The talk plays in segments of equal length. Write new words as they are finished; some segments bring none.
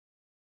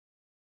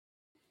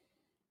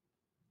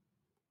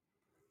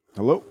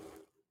Hello?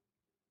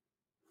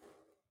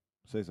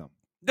 Say something.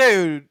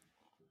 Dude,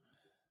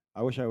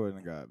 I wish I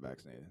wouldn't have got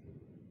vaccinated.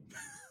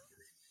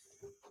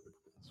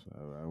 So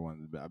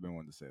I've been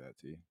wanting to say that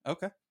to you.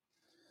 okay.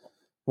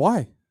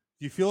 Why? Do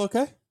you feel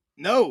okay?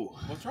 No,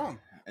 What's wrong?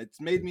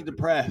 it's made me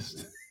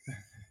depressed.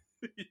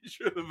 You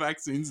sure the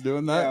vaccine's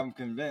doing Yeah, that? I'm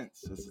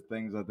convinced. That's the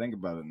things I think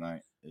about at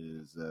night.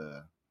 Is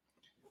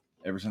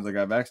ever since I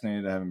got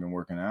vaccinated, I haven't been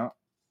working out.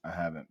 I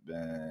haven't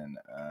been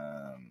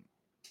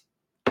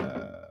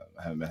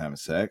having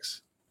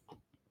sex,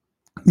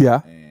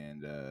 Yeah.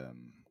 and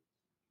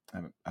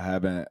I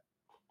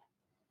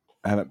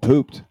haven't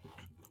pooped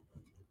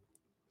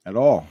at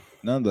all.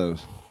 None of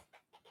those.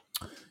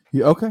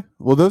 Yeah. Okay.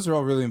 Well, those are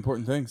all really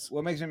important things.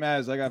 What makes me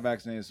mad is I got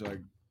vaccinated, so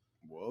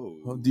whoa.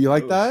 Well, do you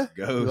like that?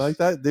 Ghost. You like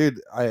that, dude?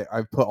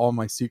 I put all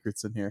my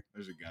secrets in here.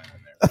 There's a gun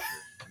in there for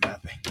sure.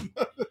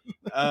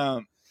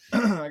 Nothing.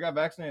 I got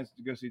vaccinated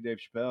to go see Dave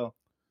Chappelle,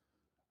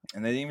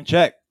 and they didn't even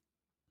check.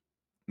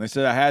 They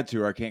said I had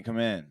to, or I can't come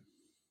in.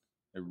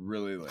 They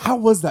really like. How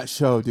was that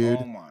show, dude?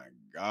 Oh my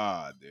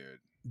god, dude!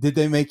 Did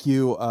they make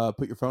you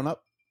put your phone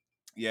up?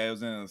 Yeah, it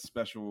was in a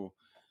special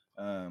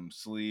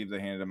sleeve. They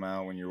handed them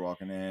out when you're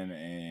walking in,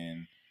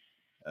 and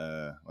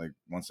like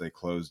once they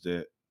closed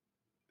it,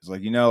 it's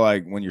like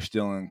like when you're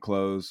still in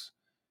clothes,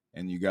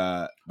 and you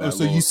got. Oh,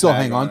 so you still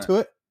hang on to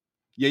it?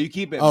 Yeah, you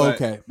keep it. Oh, but,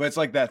 okay. But it's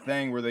like that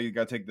thing where they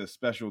got to take the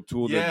special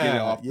tool to get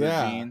it off the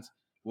jeans.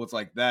 Well, it's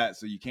like that,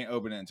 so you can't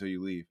open it until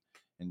you leave.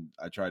 And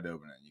I tried to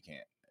open it, and you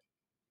can't.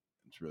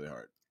 It's really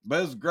hard. But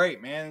it was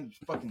great, man. It's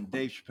fucking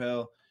Dave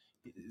Chappelle.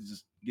 It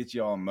just gets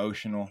you all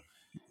emotional.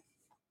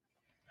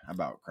 I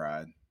about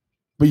cried.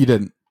 But you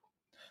didn't.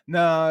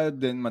 No, I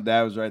didn't. My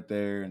dad was right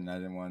there, and I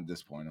didn't want to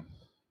disappoint him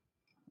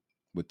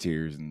with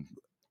tears and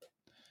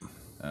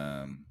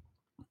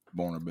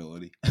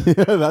vulnerability. Yeah,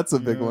 that's a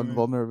big Yeah. one.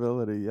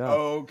 Vulnerability. Yeah.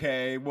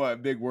 Okay,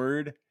 what big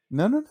word?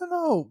 No.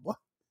 What?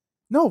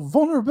 No,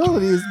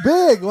 vulnerability is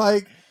big.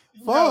 Like,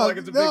 fuck. No, like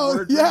it's a big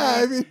word. For yeah,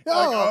 me. I mean, no.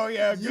 Like, oh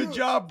yeah, good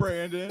job,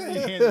 Brandon. He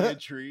handed me a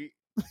treat.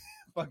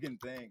 Fucking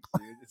thanks,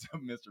 dude. It's a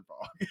Mr.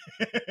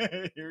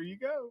 Fogg. Here you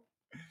go.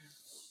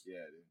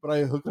 Yeah, dude. But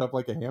I hook it up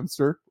like a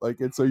hamster, like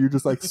it. So you're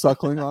just like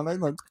suckling on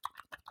it, like.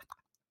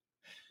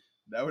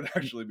 That would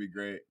actually be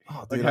great.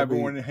 Oh, Like dude, have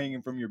one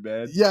hanging from your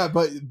bed. Yeah,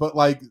 but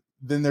like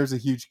then there's a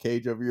huge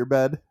cage over your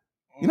bed.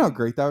 You know how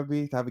great that would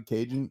be to have a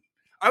cage.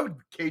 I would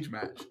cage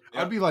match.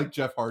 Yep. I'd be like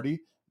Jeff Hardy,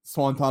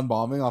 swanton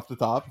bombing off the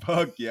top.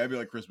 Fuck yeah, I'd be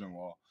like Chris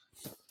Benoit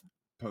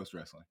post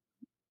wrestling.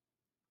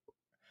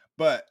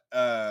 But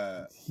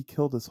he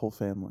killed his whole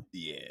family.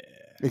 Yeah.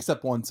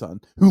 Except one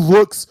son who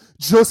looks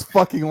just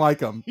fucking like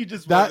him. He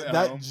just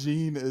that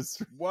gene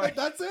is what?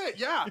 That's it.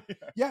 Yeah.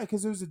 Yeah,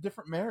 because it was a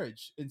different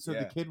marriage. And so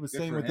the kid was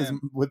staying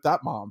with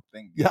that mom.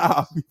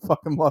 Yeah, he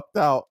fucking lucked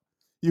out.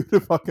 You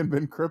would have fucking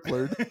been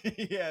crippled.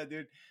 Yeah,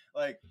 dude.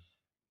 Like,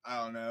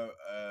 I don't know.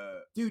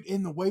 Dude,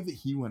 in the way that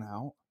he went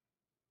out.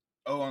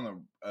 Oh,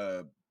 on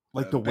the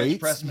like the weights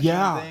press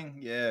machine thing?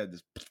 Yeah,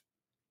 just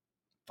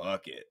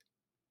fuck it.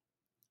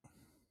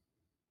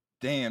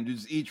 Damn, dude,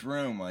 just each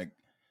room, like,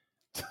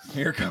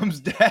 here comes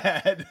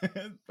dad.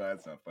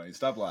 That's not funny.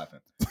 Stop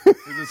laughing.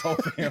 It's his whole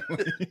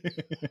family.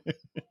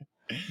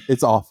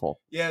 It's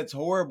awful. Yeah, it's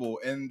horrible.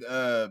 And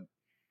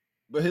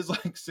but his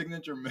like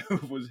signature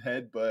move was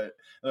headbutt,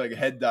 like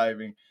head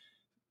diving.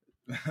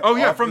 Oh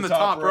yeah, from the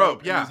top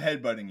rope. Yeah, he's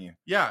headbutting you.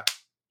 Yeah,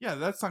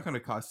 that's not going to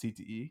cause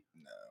CTE.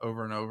 No.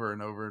 Over and over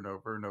and over and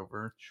over and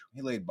over.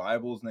 He laid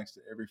Bibles next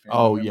to every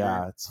family member.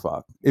 Yeah, it's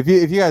fuck. If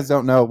you guys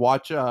don't know,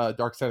 watch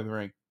Dark Side of the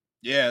Ring.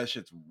 Yeah, that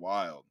shit's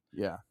wild.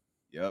 Yeah.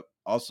 Yep.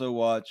 Also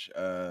watch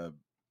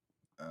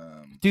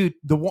dude,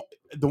 the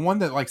one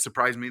that like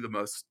surprised me the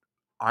most.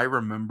 I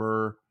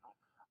remember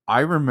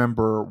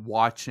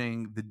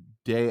watching the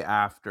day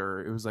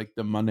after. It was like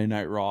the Monday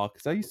Night Raw,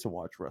 because I used to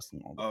watch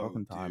wrestling all the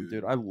fucking time,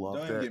 dude. I loved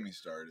it. Don't even get me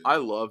started. I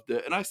loved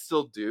it, and I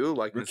still do.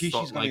 Like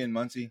Rikishi's gonna be in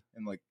Muncie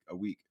in like a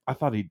week. I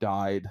thought he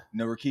died.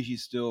 No,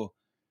 Rikishi's still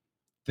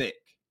thick.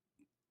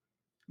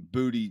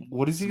 Booty.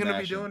 What is he gonna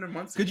be doing in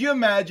Muncie? Could you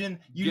imagine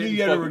you knew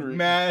you had a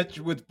match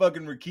with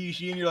fucking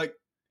Rikishi, and you're like,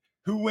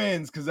 who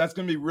wins? Because that's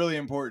gonna be really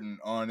important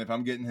on if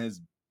I'm getting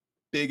his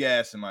big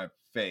ass in my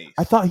face.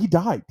 I thought he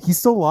died. He's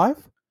still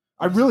alive?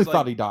 I really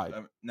thought he died.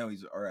 No,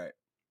 he's all right.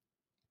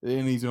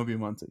 And he's going to be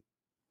in Muncie.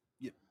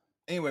 Yeah.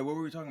 Anyway, what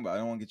were we talking about? I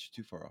don't want to get you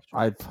too far off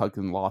track. I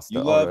fucking lost it.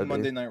 You love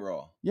Monday Night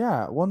Raw.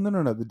 Yeah. Well,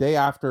 no. The day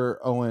after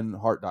Owen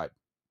Hart died.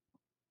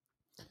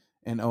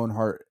 And Owen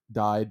Hart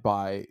died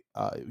by,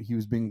 he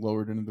was being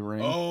lowered into the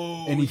ring.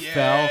 Oh, and he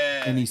fell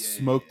and he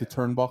smoked the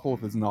turnbuckle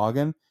with his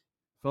noggin.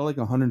 Fell like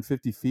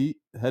 150 feet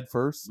head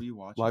first. Were you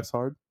watching? Life's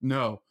hard.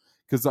 No.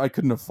 Because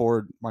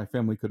my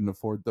family couldn't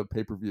afford the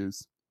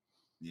pay-per-views.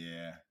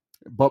 Yeah.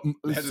 But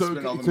so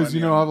because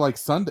you know how like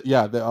Sunday,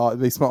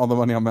 they spent all the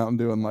money on Mountain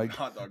Dew and like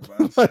hot dog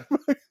buns. that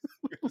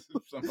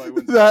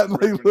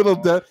like little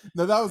that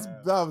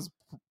was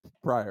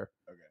prior.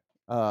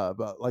 Okay.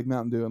 But like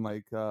Mountain Dew and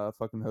like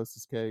fucking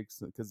Hostess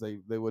cakes, because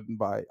they wouldn't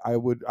buy. I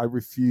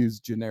refuse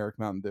generic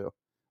Mountain Dew.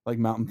 like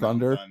Mountain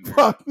Thunder.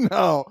 Fuck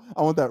no,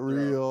 I want that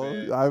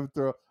real. I would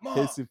throw a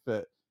hissy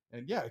fit.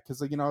 And yeah,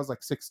 because like I was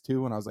like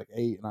 6'2" when I was like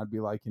 8, and I'd be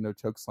like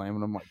choke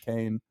slamming them like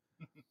Kane.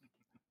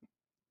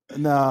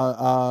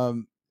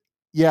 No,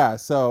 yeah.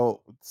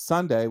 So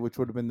Sunday, which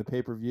would have been the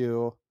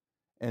pay-per-view,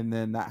 and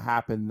then that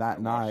happened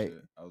that night.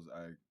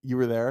 You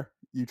were there.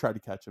 You tried to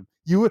catch him.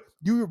 You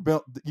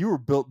were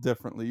built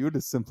differently. You would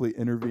have simply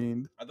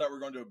intervened. I thought we were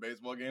going to a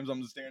baseball game, so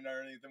I'm just standing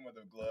underneath him with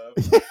a glove.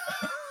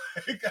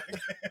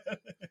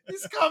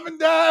 He's coming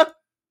down.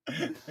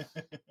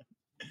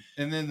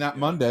 And then that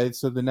Monday,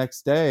 so the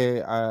next day,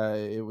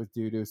 it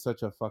was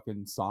such a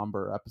fucking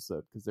somber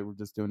episode because they were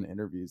just doing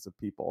interviews of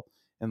people,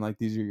 and like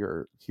these are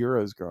your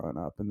heroes growing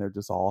up, and they're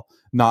just all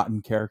not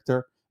in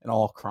character and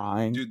all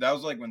crying. Dude, that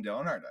was like when Dale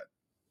Earnhardt died.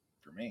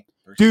 For me,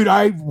 dude,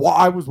 I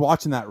was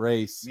watching that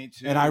race. Me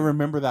too. And I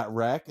remember that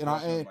wreck, and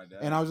I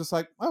was just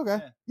like, okay,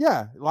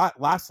 yeah.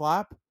 Last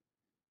lap,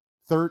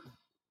 the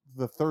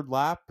third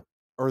lap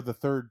or the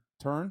third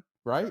turn,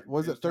 right?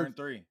 Was it turn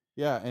 3?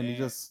 Yeah, and he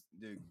just,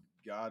 dude,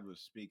 God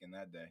was speaking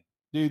that day.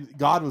 Dude,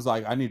 God was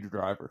like, I need a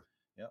driver.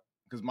 Yep,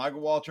 because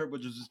Michael Waltrip,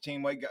 which was his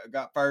teammate,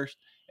 got first,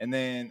 and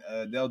then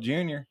Dale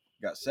Jr.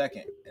 got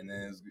second, and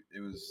then it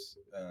was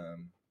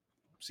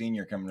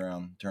Senior coming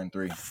around turn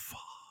 3.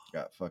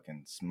 Got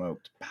fucking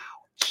smoked. Pow,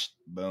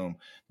 boom.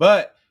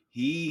 But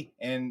he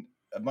and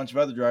a bunch of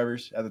other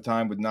drivers at the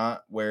time would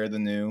not wear the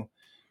new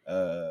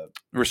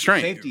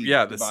restraint safety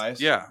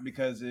device.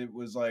 Because it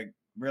was like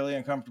really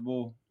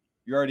uncomfortable.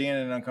 You're already in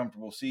an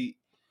uncomfortable seat,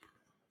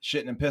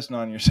 shitting and pissing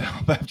on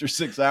yourself after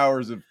 6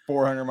 hours of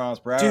 400 miles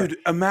per hour. Dude,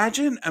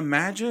 imagine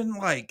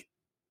like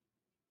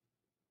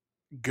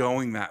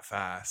going that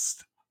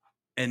fast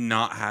and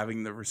not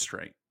having the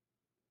restraint.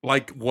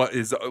 Like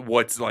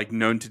what's like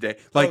known today.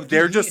 Like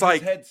they're just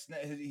like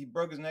he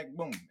broke his neck.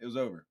 Boom, it was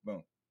over.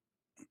 Boom,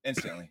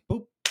 instantly.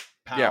 Boop,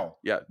 pow.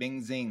 Yeah.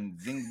 Bing, zing,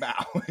 zing,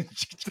 bow.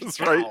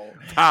 That's right.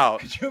 Pow.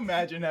 Could you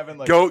imagine having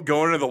like go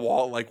into the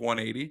wall at like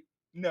 180?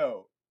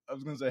 No, I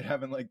was gonna say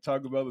having like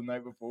Taco Bell the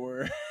night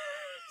before.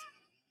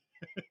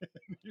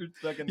 You're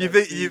stuck in. You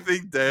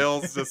think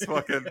Dale's just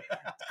fucking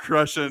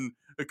crushing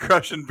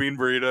bean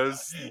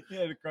burritos?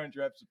 Yeah, the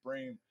Crunchwrap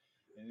Supreme,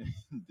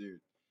 dude.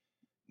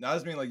 Now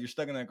this means like you're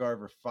stuck in that car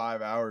for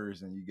 5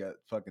 hours and you got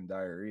fucking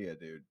diarrhea,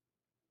 dude.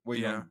 What,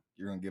 you're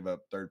gonna give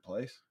up third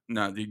place?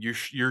 No, dude, you're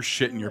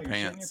shitting your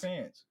pants. Shitting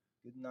your pants.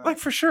 Good night. Like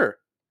for sure.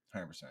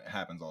 100%. It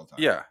happens all the time.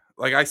 Yeah,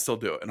 like I still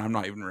do it, and I'm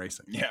not even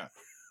racing. Yeah,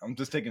 I'm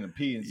just taking a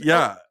pee. And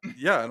yeah,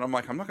 and I'm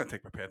like, I'm not gonna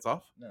take my pants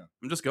off. No,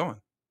 I'm just going.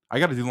 I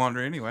got to do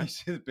laundry anyway. You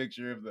see the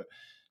picture of the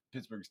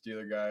Pittsburgh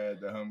Steelers guy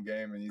at the home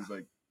game, and he's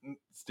like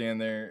standing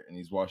there, and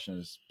he's washing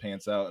his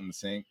pants out in the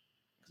sink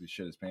because he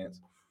shit his pants.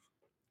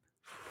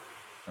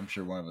 I'm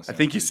sure one of us. I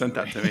think you sent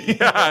that to me.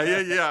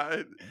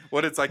 Yeah.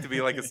 What it's like to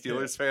be like a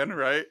Steelers fan,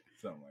 right?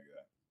 Something like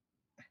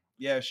that.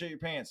 Yeah, shit your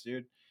pants,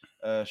 dude.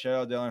 Shout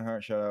out Dale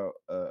Earnhardt. Shout out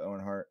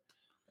Owen Hart.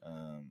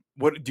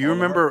 What do you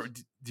remember?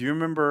 Do you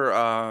remember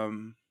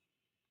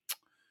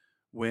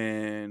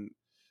when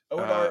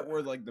Owen Hart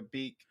wore like the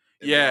beak?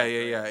 Yeah.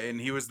 And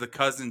he was the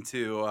cousin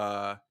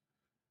to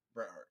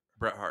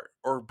Bret Hart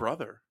or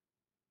brother.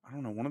 I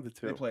don't know, one of the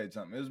two. They played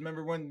something. It was,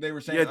 remember when they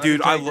were saying, yeah,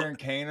 dude, Undertaker and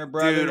Kane are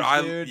brothers,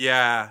 dude?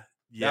 Yeah.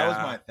 That was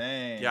my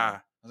thing. Yeah.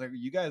 I was like,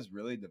 you guys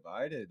really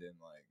divided and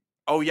like.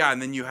 Oh yeah,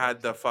 and then you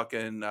had the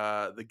fucking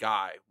the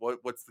guy.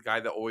 What's the guy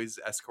that always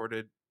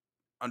escorted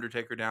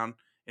Undertaker down,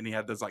 and he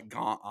had those like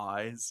gaunt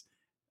eyes.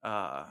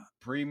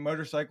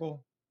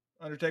 Pre-motorcycle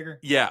Undertaker.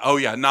 Yeah. Oh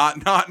yeah. Not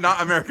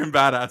American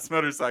Badass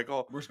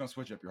motorcycle. We're just gonna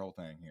switch up your whole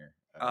thing here.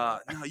 No,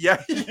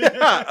 yeah.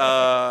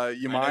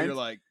 You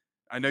mind?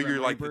 I know you're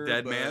like the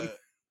dead man.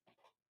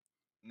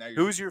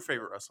 Who's your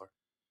favorite wrestler?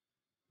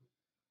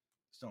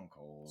 Stone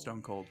Cold.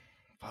 Stone Cold.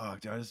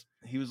 Fuck,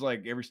 he was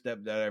like every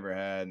step that I ever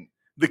had.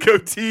 The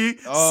goatee,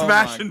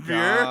 smashing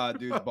beer. God,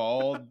 dude,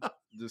 bald,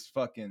 just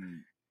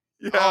fucking.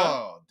 Yeah.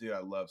 Oh, dude, I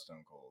love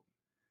Stone Cold.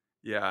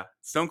 Yeah,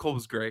 Stone Cold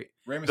was great.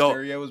 Rey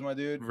Mysterio was my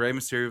dude. Rey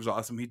Mysterio was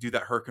awesome. He'd do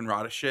that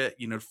Hurricanrana shit,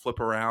 flip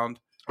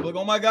around. I'm like,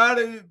 oh my god.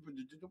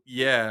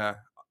 Yeah.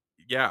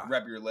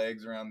 Wrap your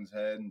legs around his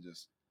head and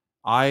just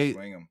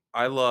swing him.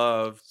 I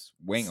love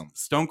swing him.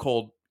 Stone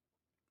Cold,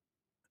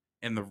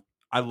 and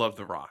I love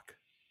The Rock.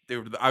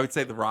 I would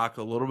say The Rock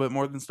a little bit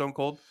more than Stone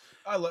Cold.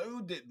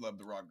 Who did love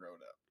The Rock growing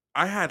up?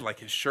 I had like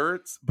his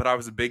shirts, but I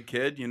was a big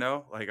kid,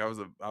 like I was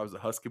a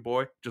husky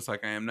boy, just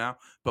like I am now,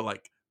 but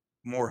like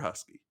more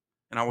husky.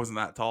 And I wasn't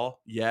that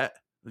tall yet.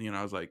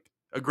 I was like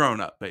a grown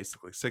up,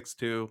 basically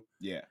 6'2".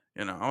 Yeah.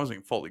 I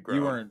wasn't fully grown.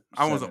 You weren't.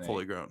 I wasn't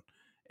fully grown,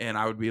 and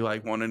I would be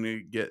like wanting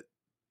to get.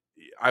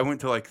 I went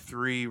to like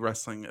 3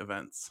 wrestling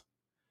events,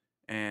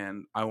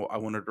 and I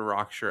wanted a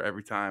Rock shirt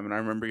every time, and I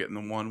remember getting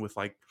the one with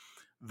like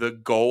the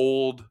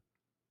gold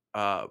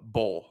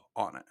bowl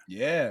on it.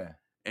 Yeah.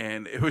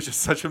 And it was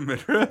just such a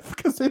midriff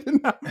because they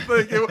didn't have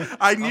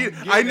I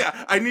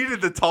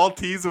needed the tall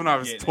tees when I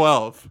was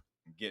 12.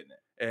 I'm getting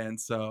it. And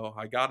so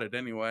I got it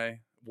anyway.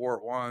 Wore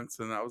it once,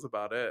 and that was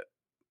about it.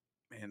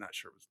 Man, that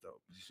shirt was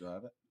dope. Did you still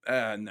have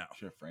it? No.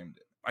 Should have framed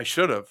it. I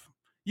should have.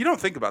 You don't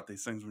think about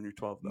these things when you're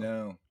 12, though.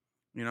 No.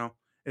 You know,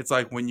 it's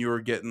like when you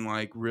were getting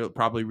like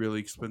probably really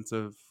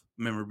expensive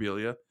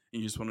memorabilia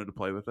and you just wanted to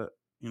play with it.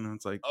 You know,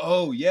 it's like,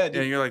 oh yeah,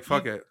 dude. And you're like,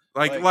 fuck it.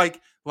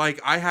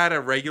 Like I had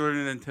a regular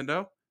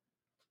Nintendo,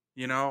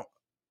 you know,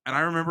 and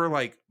I remember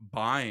like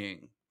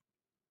buying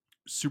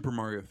Super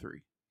Mario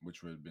 3.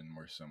 Which would have been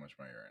worth so much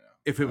money right now.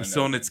 If it was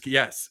still in its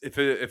if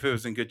it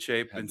was in good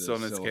shape and still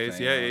in its case,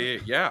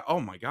 yeah. Oh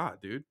my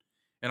god, dude!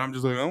 And I'm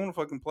just like, I want to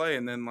fucking play.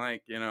 And then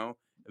like and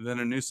then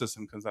a new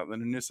system comes out.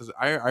 Then a new system.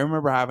 I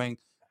remember having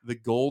the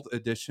gold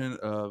edition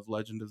of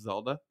Legend of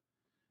Zelda,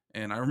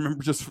 and I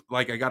remember just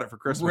like I got it for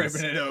Christmas.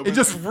 Ripping it open. It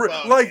just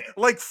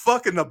like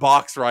fucking the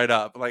box right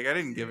up. Like I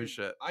didn't give a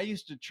shit. I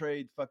used to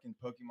trade fucking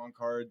Pokemon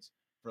cards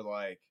for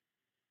like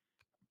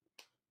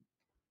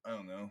I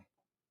don't know.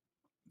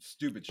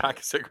 Stupid shit. Pack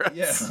of cigarettes.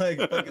 Yeah, like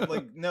fucking,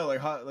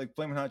 like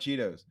flaming hot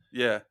Cheetos.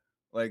 Yeah.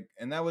 Like,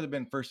 and that would have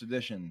been first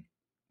edition.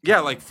 Yeah,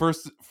 like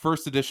first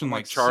edition,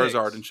 like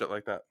Charizard 6. And shit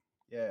like that.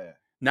 Yeah.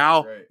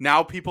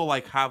 Now people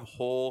like have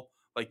whole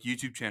like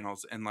YouTube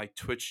channels and like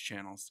Twitch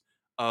channels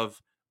of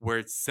where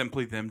it's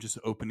simply them just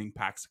opening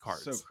packs of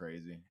cards. So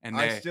crazy. And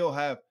I still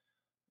have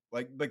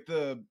like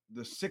the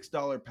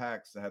 $6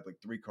 packs that had like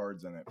 3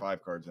 cards in it,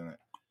 5 cards in it.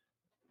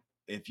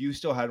 If you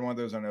still had one of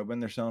those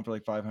unopened, they're selling for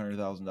like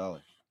 $500,000.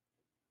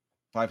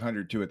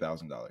 $500 to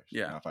 $1,000.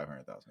 Yeah, not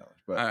 $500,000.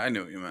 But I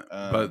knew what you meant.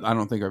 But I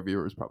don't think our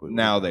viewers probably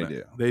now they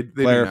do. They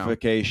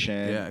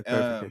clarification. Do now. Yeah,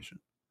 clarification.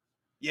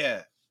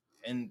 Yeah,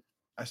 and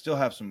I still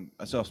have some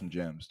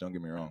gems. Don't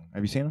get me wrong.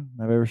 Have you seen them?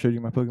 Have I ever showed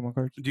you my Pokemon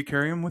cards? Do you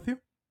carry them with you?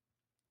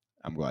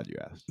 I'm glad you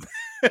asked.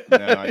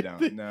 No, I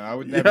don't. No, I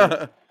would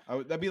never.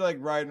 Yeah. That'd be like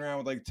riding around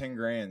with like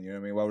 $10,000. You know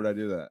what I mean? Why would I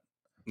do that?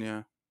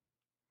 Yeah.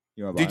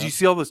 Did you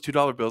see all those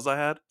 $2 bills I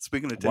had?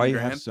 Speaking of $10,000, why you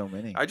have so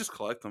many? I just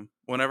collect them.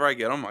 Whenever I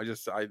get them, I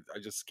just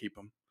keep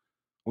them.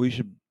 Well, you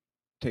should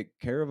take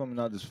care of them and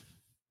not just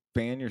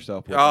fan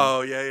yourself with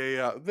them.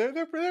 Yeah.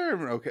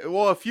 They're okay.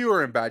 Well, a few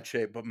are in bad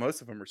shape, but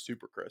most of them are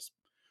super crisp.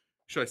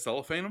 Should I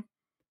cellophane them?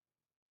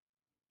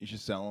 You should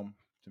sell them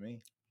to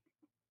me.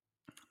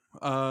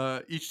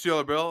 Each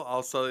 $2 bill,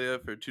 I'll sell you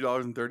for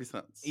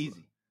 $2.30.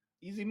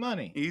 Easy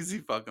money. Easy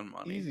fucking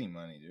money. Easy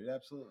money, dude.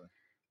 Absolutely.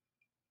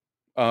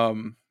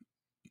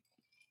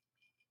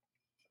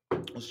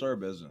 We'll start a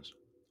business.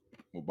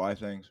 We'll buy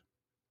things.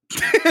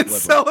 And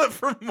sell it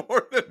for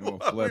more than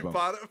what we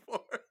bought it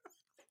for.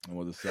 And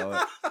we'll just sell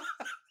it.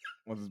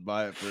 We'll just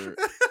buy it for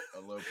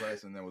a low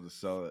price and then we'll just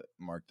sell it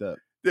marked up.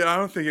 Yeah, I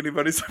don't think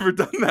anybody's ever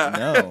done that.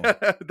 No.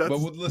 But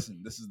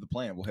listen, this is the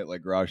plan. We'll hit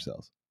like garage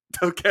sales.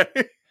 Okay.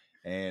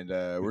 And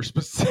we're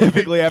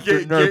specifically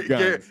after Nerf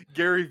guns.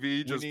 Gary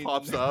V just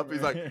pops up.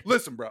 He's like,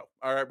 listen, bro.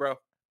 All right, bro.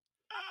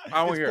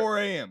 I want to hear 4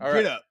 a.m. All Get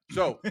right. up.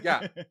 So,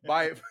 yeah,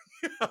 buy it.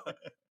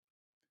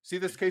 See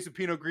this case of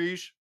Pinot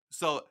Gris?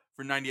 Sell it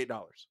for $98.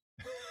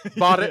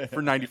 Bought it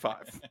for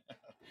 $95.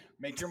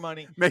 Make your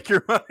money. Make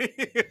your money.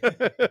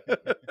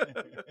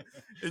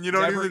 And you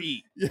don't never even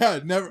eat. Yeah,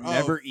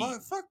 never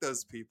eat. Fuck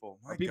those people.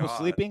 Are people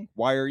sleeping?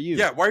 Why are you?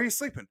 Yeah, why are you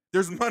sleeping?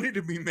 There's money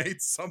to be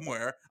made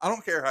somewhere. I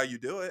don't care how you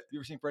do it. You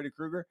ever seen Freddy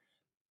Krueger?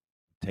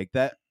 Take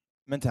that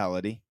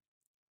mentality.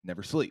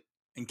 Never sleep.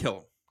 And kill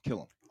him. Kill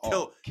him.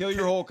 Kill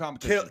your whole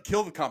competition.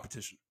 Kill the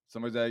competition.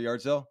 Somebody's at a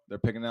yard sale. They're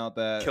picking out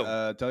that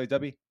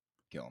Teletubby.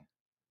 Kill him.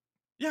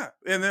 Yeah,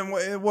 and then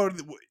what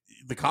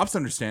the cops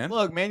understand.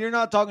 Look, man, you're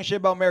not talking shit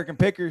about American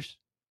Pickers.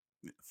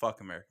 Fuck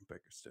American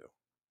Pickers too.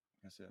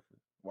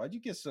 Why'd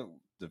you get so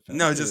defensive?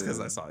 No, just because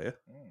I saw you.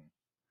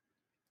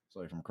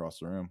 Saw you from across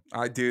the room.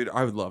 I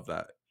would love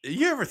that.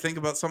 You ever think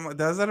about something like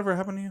that? Does that ever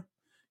happen to you?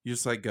 You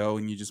just like go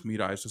and you just meet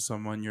eyes with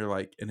someone. You're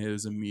like, and it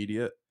was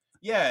immediate.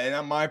 Yeah,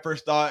 and my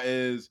first thought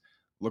is,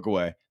 look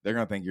away. They're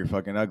gonna think you're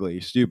fucking ugly.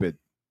 You're stupid.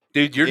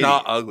 Dude, you're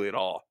not ugly at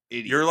all.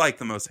 Idiot. You're like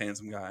the most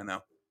handsome guy I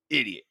know.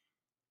 Idiot.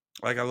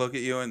 Like I look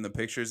at you in the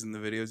pictures and the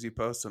videos you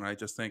post, and I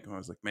just think, I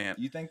was like, man,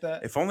 you think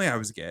that? If only I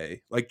was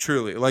gay. Like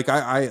truly, like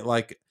I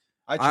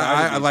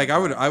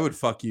would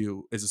fuck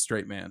you as a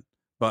straight man,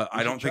 but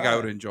I don't think I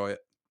would enjoy it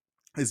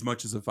as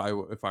much as if I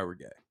were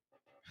gay.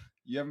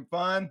 You having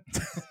fun?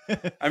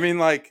 I mean,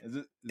 like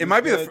it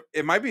might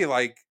be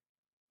like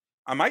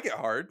I might get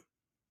hard.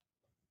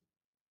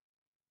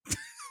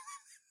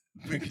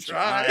 We can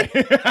try.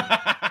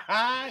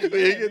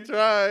 We can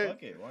try.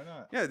 Okay, why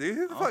not? Yeah, dude,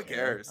 who the fuck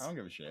cares? I don't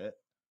give a shit.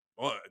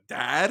 What,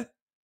 Dad?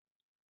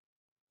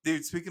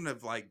 Dude, speaking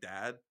of like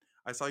Dad,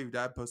 I saw your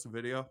dad post a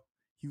video.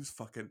 He was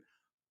fucking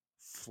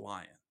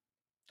flying.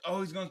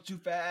 Oh, he's going too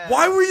fast.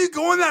 Why were you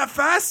going that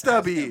fast,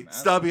 Stubby?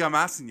 Stubby, I'm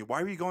asking you.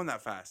 Why were you going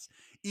that fast?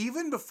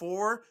 Even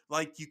before,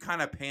 like, you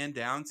kind of pan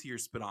down to your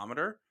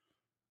speedometer,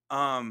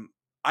 I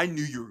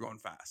knew you were going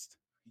fast.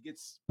 He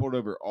gets pulled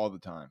over all the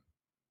time.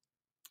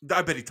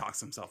 I bet he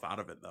talks himself out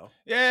of it, though.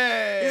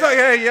 Yeah. He's like,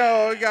 hey,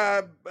 yo,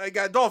 I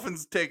got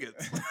Dolphins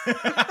tickets.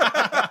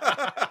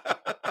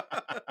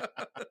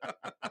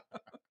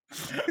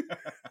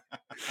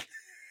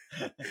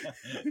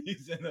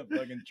 He's in a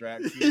fucking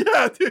tracksuit.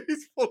 Yeah, dude,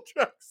 he's full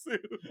tracksuit.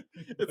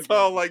 It's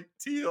all like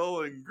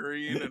teal and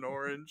green and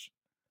orange.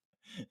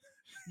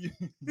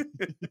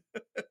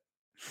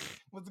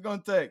 What's it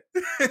gonna take?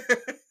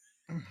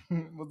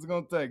 What's it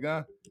gonna take,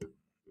 huh?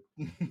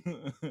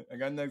 I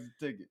got next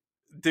ticket.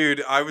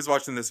 Dude, I was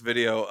watching this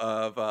video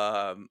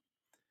of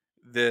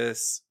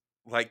this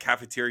like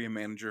cafeteria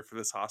manager for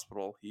this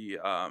hospital. He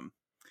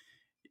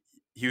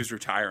was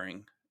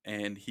retiring,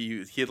 and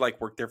he had like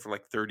worked there for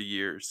like 30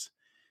 years.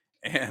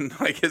 And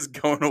like his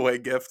going away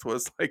gift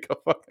was like a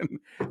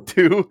fucking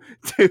two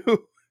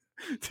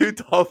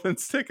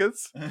Dolphins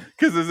tickets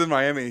because it was in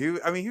Miami. He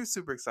was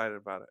super excited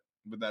about it.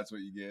 But that's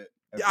what you get.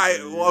 Yeah,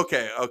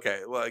 okay.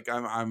 Like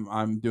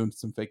I'm doing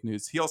some fake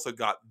news. He also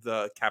got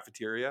the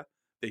cafeteria.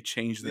 They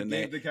changed the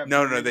name.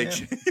 No, they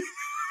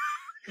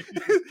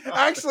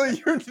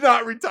Actually, you're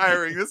not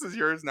retiring. This is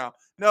yours now.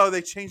 No,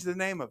 they changed the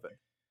name of it.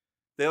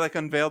 They like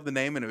unveiled the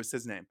name and it was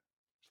his name.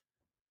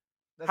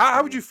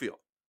 How would you feel?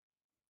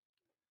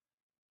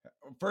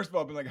 First of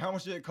all, I've been like, how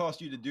much did it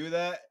cost you to do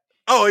that?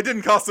 Oh, it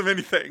didn't cost him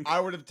anything.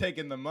 I would have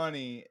taken the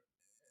money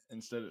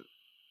instead of.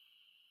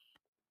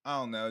 I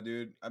don't know,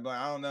 dude. I'm like,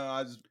 I don't know.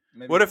 I just.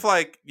 What if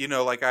like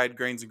I had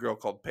Grains and Grill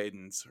called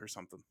Payton's or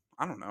something?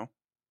 I don't know.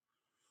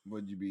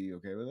 Would you be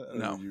okay with it?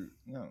 No.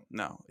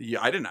 No.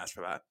 Yeah, I didn't ask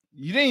for that.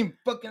 You didn't even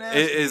fucking ask.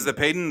 Is the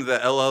Payton the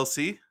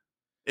LLC?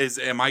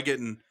 Am I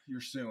getting? You're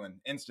suing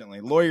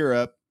instantly. Lawyer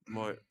up.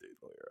 Lawyer up.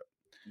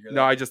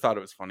 No, I just thought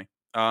it was funny.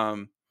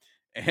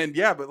 And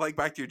yeah, but like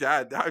back to your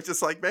dad, I was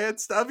just like, man,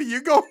 Stubby,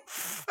 you go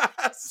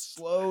fast.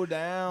 Slow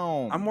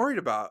down. I'm worried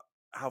about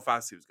how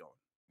fast he was going.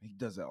 He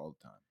does that all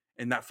the time.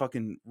 In that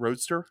fucking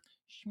Roadster?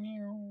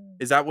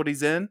 Is that what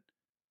he's in?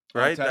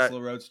 Right? Tesla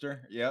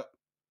Roadster. Yep.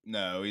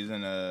 No, he's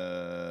in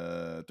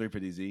a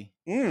 350Z.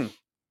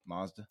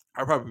 Mazda.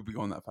 I'd probably be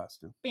going that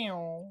fast too.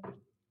 You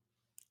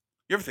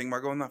ever think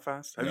about going that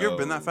fast? Have you ever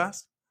been that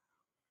fast?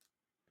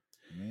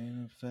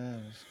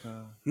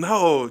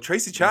 No,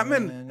 Tracy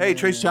Chapman. Hey,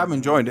 Tracy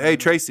Chapman joined. Hey,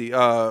 Tracy.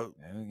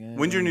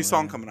 When's your new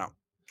song coming out?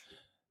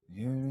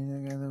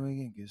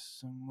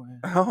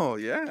 Oh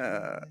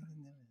yeah.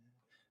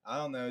 I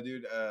don't know,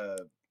 dude.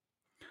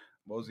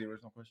 What was the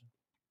original question?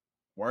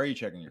 Why are you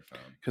checking your phone?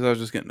 Because I was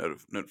just getting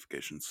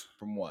notifications.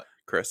 From what?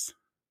 Chris.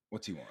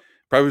 What's he want?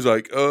 Probably was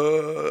like,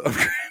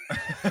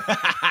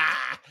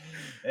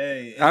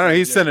 Hey, I don't know.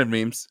 He's sending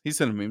memes.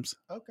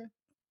 Okay.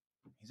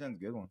 He sends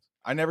good ones.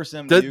 I never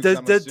send them to you 'cause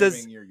I'm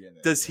assuming you're getting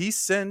it. Does he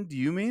send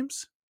you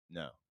memes?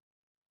 No.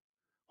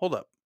 Hold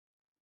up.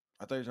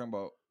 I thought you were talking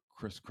about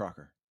Chris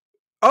Crocker.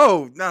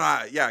 Oh,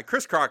 no. Yeah,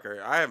 Chris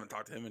Crocker. I haven't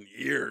talked to him in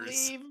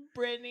years. Leave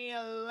Brittany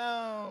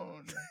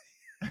alone.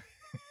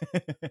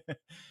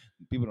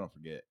 People don't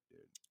forget,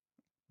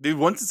 dude.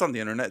 Once it's on the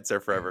internet, it's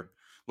there forever.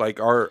 Like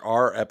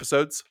our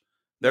episodes,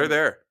 they're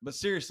there. But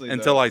seriously,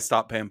 until I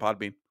stop paying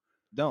Podbean.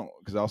 Don't,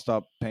 because I'll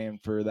stop paying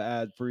for the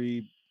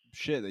ad-free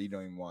shit that you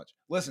don't even watch.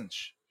 Listen.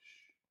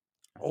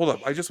 Hold up.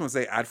 I just want to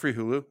say ad-free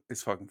Hulu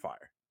is fucking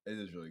fire. It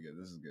is really good.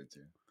 This is good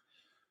too.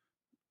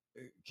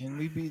 Can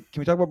we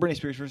talk about Britney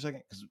Spears for a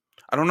second? Because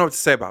I don't know what to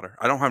say about her.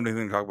 I don't have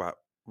anything to talk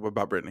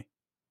about Britney.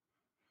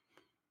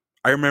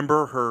 I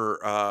remember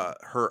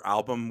her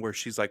album where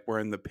she's like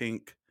wearing the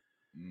pink,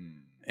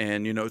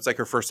 and it's like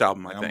her first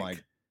album. I think. I'm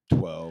like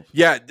 12.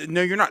 Yeah,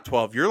 no, you're not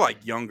 12. You're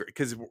like younger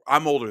because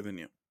I'm older than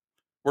you.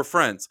 We're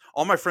friends.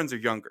 All my friends are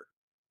younger,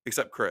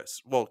 except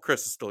Chris. Well,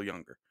 Chris is still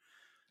younger.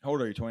 How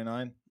old are you?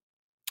 29?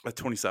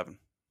 27.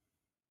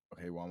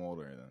 Okay, well I'm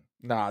older then.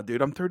 Nah,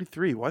 dude, I'm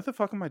 33. What the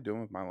fuck am I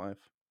doing with my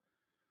life?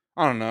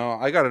 I don't know.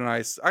 I got a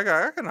nice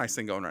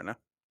thing going right now.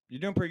 You're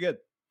doing pretty good.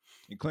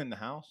 You cleaning the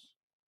house?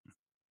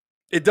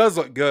 It does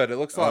look good. It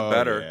looks a lot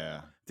better.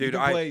 Yeah. Dude,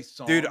 I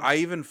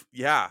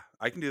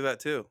can do that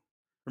too.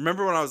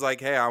 Remember when I was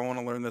like, "Hey, I want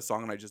to learn this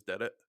song," and I just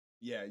did it?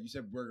 Yeah, you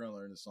said we're gonna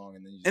learn the song,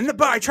 and then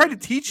but I tried to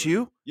teach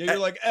you. Yeah, you're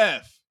like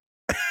F.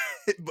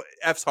 But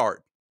F's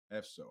hard.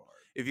 F's so hard.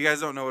 If you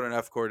guys don't know what an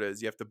F chord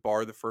is, you have to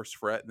bar the first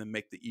fret and then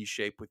make the E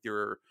shape with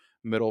your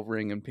middle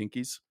ring and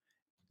pinkies.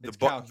 The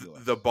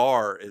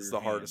bar is the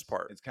hardest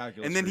part. It's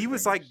calculus. And then he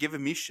was like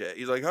giving me shit.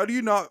 He's like, "How do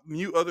you not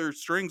mute other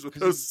strings with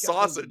those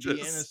sausages?"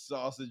 Vienna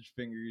sausage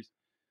fingers.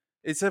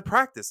 It's a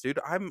practice, dude.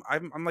 I'm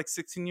like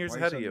 16 years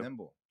ahead of you.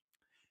 Nimble?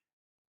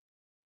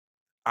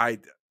 I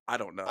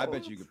don't know. I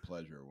bet you could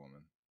pleasure a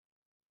woman.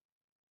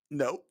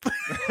 Nope.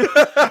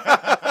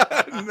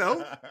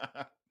 Nope.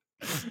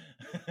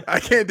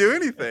 I can't do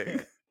anything.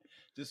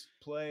 Just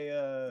play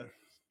a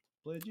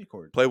G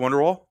chord. Play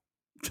Wonderwall?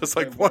 Just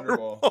like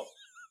Wonderwall.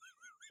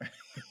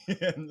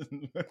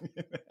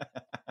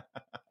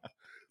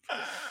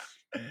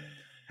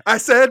 I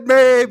said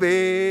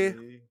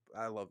maybe.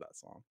 I love that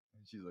song.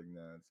 She's like,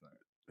 no, it's not.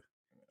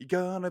 You're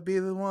gonna be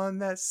the one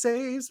that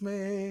saves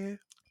me.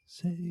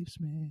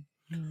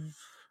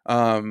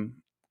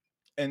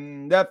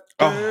 And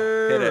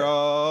after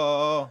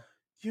all,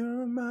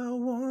 you're my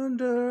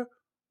wonder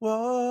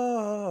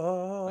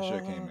wall. I should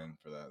have came in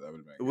for that. That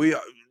would have been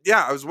good.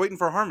 I was waiting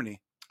for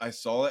harmony. I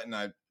saw it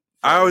and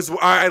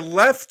I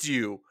left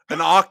you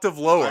an octave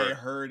lower. I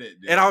heard it,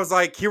 dude. And I was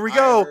like, here we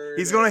go.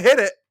 He's gonna hit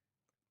it.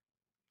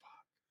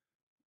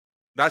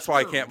 That's why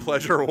I can't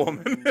pleasure a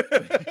woman.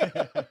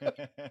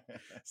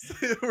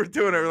 We're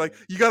doing it. We're like,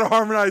 you gotta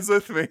harmonize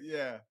with me.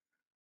 Yeah.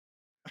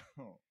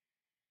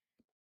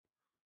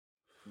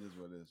 It is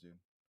what it is, dude.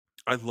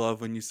 I love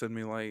when you send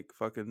me like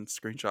fucking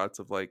screenshots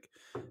of like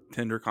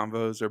Tinder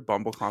convos or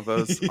Bumble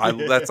convos.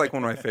 That's like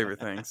one of my favorite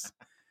things.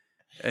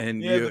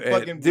 And yeah,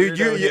 dude,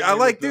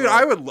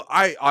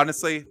 I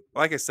honestly,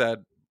 like I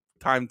said,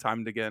 time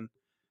again,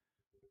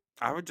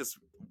 I would just,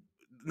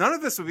 none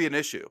of this would be an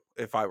issue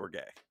if I were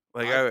gay.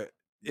 Like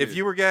if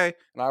you were gay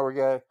and I were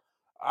gay,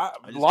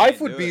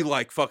 life would be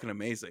like fucking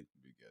amazing.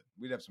 It'd be good.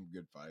 We'd have some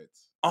good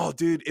fights. Oh,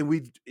 dude, and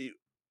we'd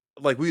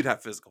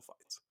have physical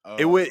fights.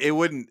 It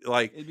wouldn't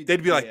like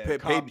they'd be like,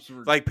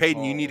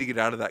 Peyton, you need to get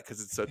out of that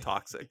because it's so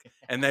toxic.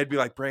 And they'd be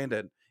like,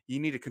 Brandon, you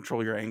need to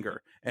control your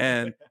anger.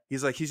 And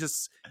he's like,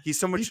 he's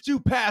so much, he's too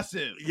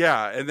passive.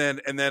 Yeah, and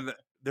then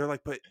they're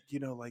like, but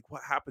like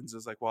what happens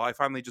is like, well, I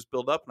finally just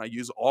build up and I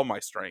use all my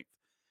strength.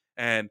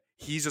 And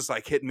he's just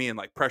like hitting me in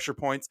like pressure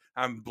points.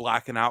 I'm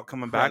blacking out,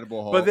 coming back.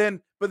 But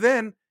then,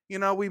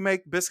 we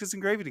make biscuits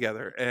and gravy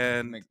together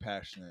and make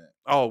passionate.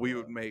 Oh, we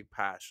would make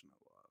passionate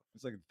love.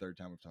 It's like the third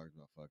time we've talked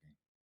about fucking.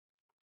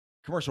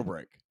 Commercial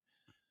break.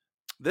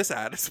 This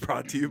ad is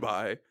brought to you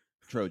by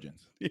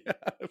Trojans. Yeah,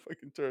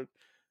 fucking Trojan.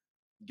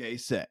 Gay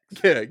sex.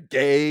 Yeah,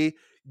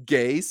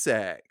 gay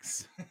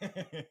sex.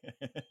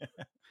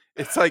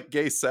 It's like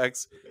gay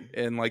sex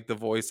in like the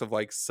voice of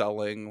like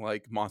selling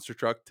like monster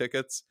truck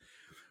tickets.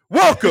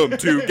 Welcome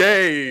to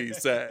gay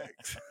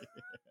sex.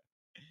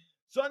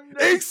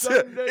 Sunday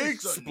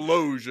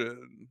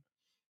explosion.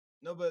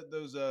 No, but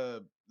those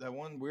that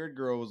one weird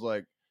girl was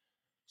like,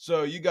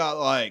 so you got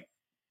like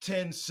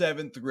 10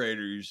 seventh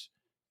graders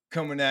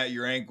coming at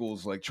your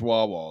ankles like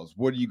chihuahuas.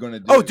 What are you gonna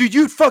do? Oh, dude,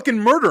 you'd fucking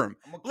murder them.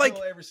 I'm gonna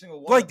kill every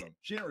single one of them.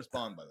 She didn't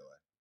respond, by the way.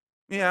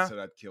 Yeah, I said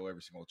I'd kill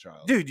every single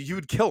child. Dude, you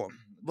would kill them.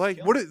 Like,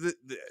 what is the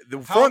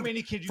how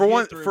many kids you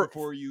get through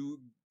before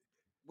you?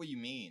 What do you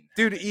mean,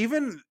 dude?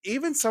 Even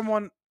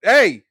someone,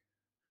 hey,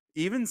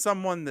 even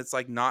someone that's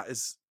like not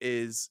as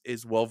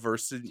well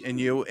versed in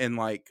you in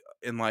like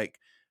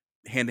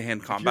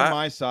hand-to-hand combat. If you're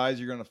my size,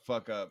 you're gonna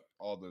fuck up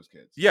all those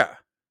kids. Yeah,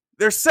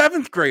 they're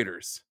 7th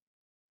graders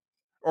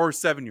or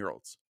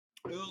 7-year-olds.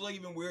 It was like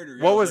even weirder.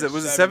 What was it?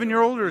 Was it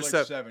 7-year-old or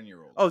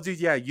 7-year-old? Oh, dude,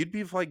 yeah, you'd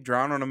be like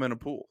drowning them in a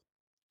pool,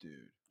 dude.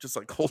 Just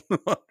like holding them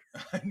up.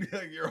 I'd be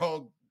like, you're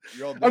all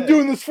dead. I'm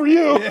doing this for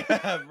you.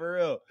 Yeah, for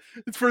real.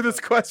 It's for this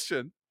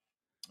question.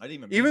 I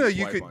didn't even. Even though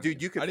you could,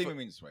 dude, you could. I didn't even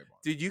mean to swipe on.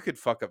 Dude, you could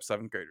fuck up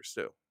 7th graders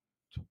too.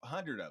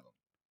 100 of them.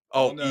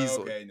 Oh, no,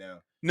 easily. Okay,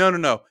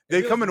 no.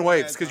 They come in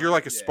waves because you're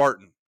like a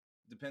Spartan.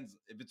 Depends.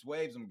 If it's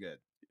waves, I'm good.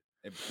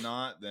 If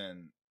not,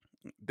 then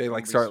they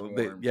like start.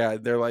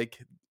 They're like.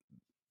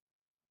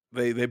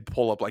 They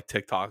pull up like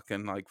TikTok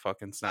and like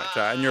fucking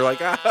Snapchat, and you're like,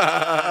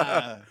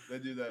 they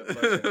do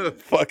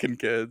that. Fucking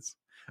kids.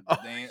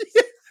 Dance.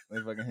 They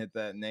fucking hit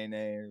that nay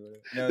or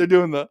whatever. No, they're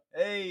doing the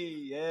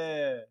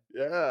hey,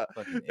 yeah.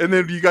 And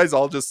then you guys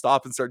all just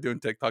stop and start doing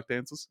TikTok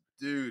dances.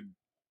 Dude,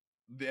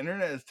 the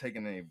internet has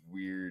taken a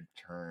weird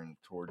turn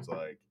towards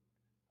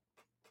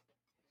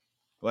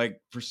like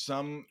for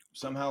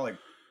somehow like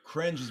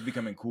cringe is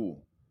becoming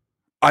cool.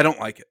 I don't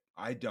like it.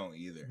 I don't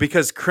either.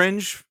 Because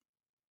cringe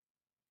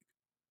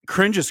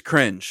is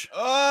cringe.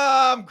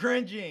 Oh, I'm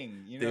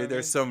cringing. Dude,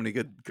 there's so many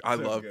good. I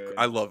love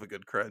a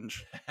good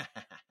cringe.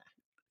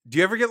 Do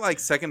you ever get like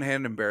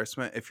secondhand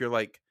embarrassment if you're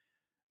like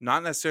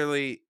not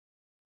necessarily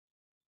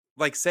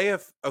like say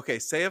if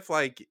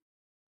like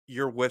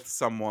you're with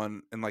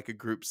someone in like a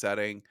group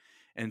setting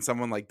and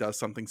someone like does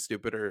something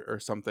stupid or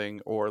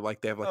something, or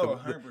like they have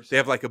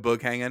like a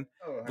boog hanging.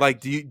 Like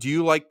do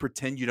you like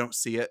pretend you don't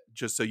see it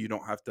just so you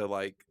don't have to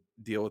like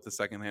deal with the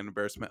secondhand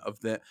embarrassment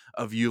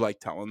of you like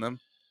telling them?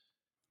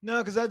 No,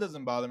 because that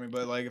doesn't bother me.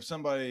 But like if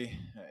somebody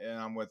and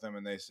I'm with them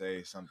and they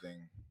say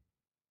something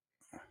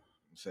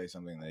they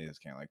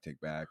just can't like take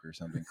back or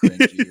something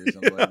cringy or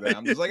something like that,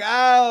 I'm just like,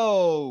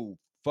 oh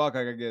fuck,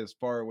 I gotta get as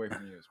far away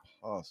from you as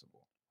possible.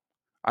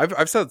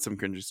 I've said some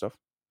cringy stuff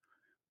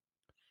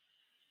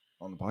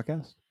on the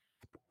podcast.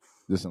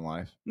 This in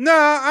life?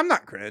 Nah, I'm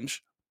not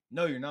cringe.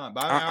 No, you're not.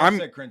 But I've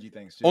said cringy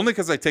things too. Only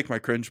because I take my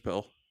cringe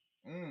pill.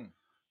 You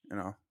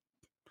know,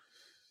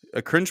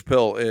 a cringe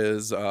pill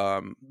is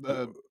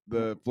the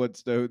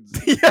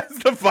Flintstones.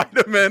 Yes, the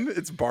vitamin.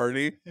 It's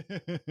Barney. I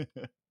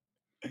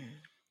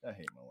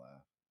hate my laugh.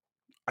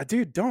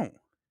 Dude, don't.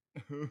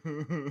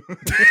 Damn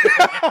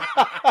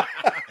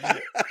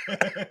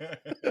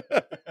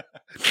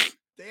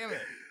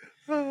it.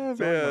 Oh,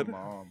 man. My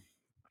mom.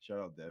 Shout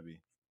out Debbie.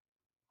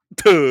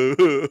 Wherever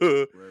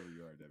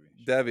you are, Debbie.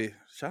 Debbie.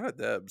 Shout out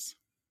Debs.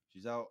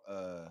 She's out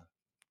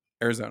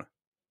Arizona.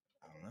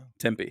 I don't know.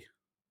 Tempe.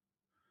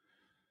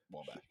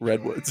 Wabash.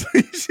 Redwoods.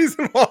 She's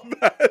in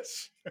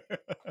Wabash.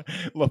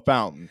 La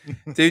Fountain.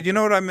 Dude, you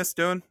know what I miss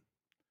doing?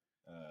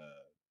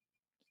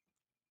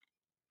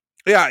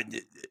 Yeah,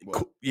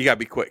 you gotta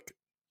be quick.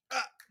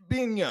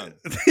 Being young.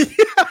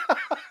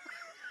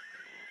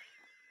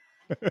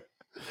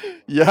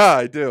 Yeah,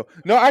 I do.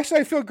 No,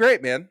 actually, I feel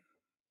great, man.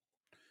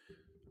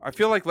 I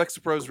feel like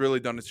Lexapro's really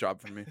done its job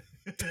for me.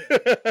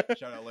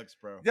 Shout out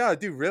Lexapro. Yeah,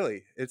 dude,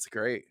 really, it's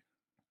great.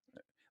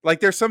 Like,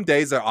 there's some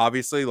days that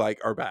obviously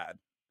like are bad,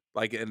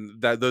 like, and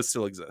that those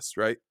still exist,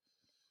 right?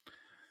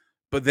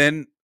 But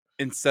then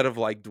instead of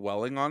like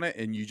dwelling on it,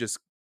 and you just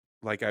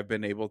like I've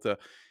been able to,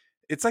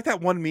 it's like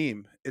that one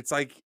meme. It's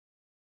like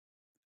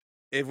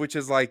which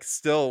is like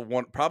still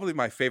one probably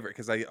my favorite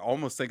because I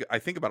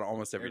think about it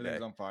almost every day.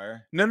 On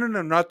fire. No,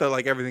 not that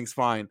like everything's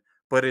fine,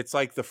 but it's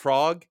like the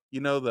frog,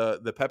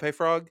 the Pepe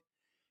frog,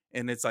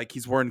 and it's like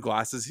he's wearing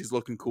glasses, he's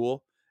looking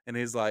cool, and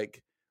he's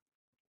like,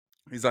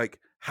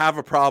 have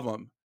a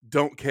problem,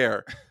 don't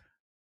care.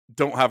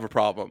 Don't have a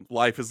problem.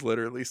 Life is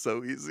literally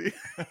so easy.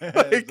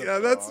 Like,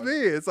 that's me.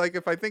 It's like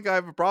if I think I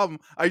have a problem,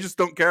 I just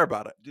don't care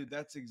about it. Dude,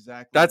 that's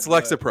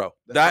Lexapro.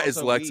 That is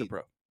Lexapro.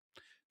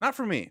 Weed. Not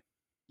for me.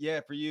 Yeah,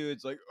 for you,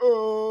 it's like,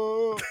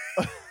 oh.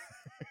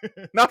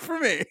 Not for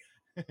me.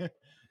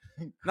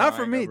 Not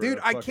for me, dude.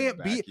 I can't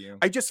vacuum. Be.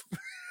 I just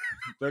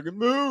fucking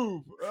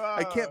move.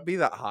 I can't be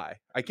that high.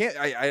 I can't.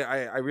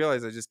 I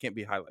realize I just can't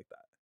be high like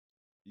that.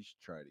 You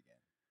should try it again.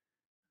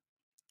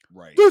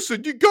 Right.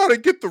 Listen, you gotta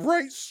get the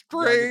right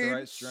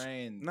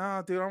strain.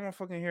 Nah, dude, I don't want to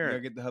fucking hear it. You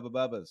gotta get the Hubba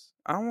Bubbas.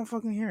 I don't want to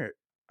fucking hear it.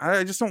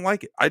 I just don't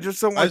like it. I just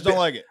don't like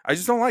it. I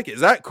just don't like it. Is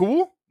that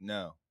cool?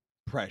 No.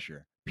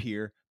 Pressure.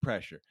 Peer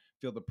pressure.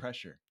 Feel the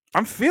pressure.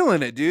 I'm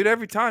feeling it, dude.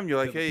 Every time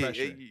you're like,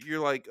 hey, you're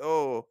like,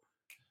 oh.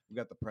 We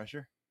got the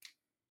pressure.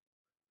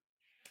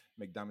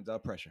 Make diamonds out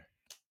of pressure.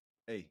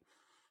 Hey.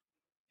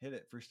 Hit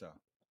it. Freestyle.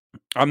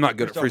 I'm not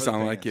good at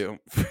freestyling like you.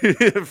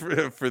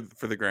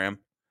 for the gram.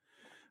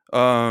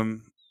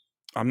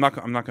 I'm not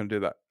gonna do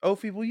that.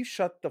 Ophi, will you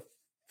shut the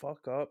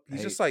fuck up?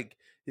 He's just like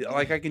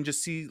I can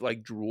just see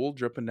like drool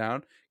dripping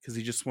down because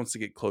he just wants to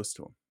get close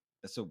to him.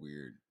 That's so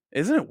weird.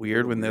 Isn't it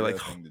weird when they're like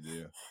thing to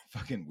do?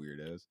 Fucking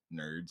weirdos,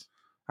 nerds.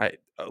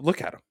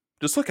 Look at him.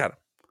 Just look at him,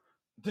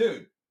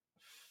 dude.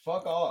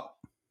 Fuck off.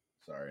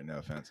 Sorry, no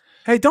offense.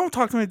 Hey, don't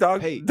talk to me,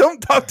 dog. Hey,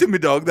 don't talk to me,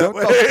 dog. That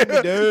way.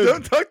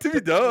 Don't talk to me,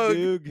 dog.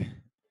 Dude.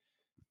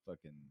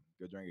 Fucking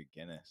go drink a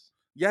Guinness.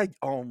 Yeah.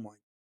 Oh my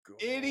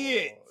god.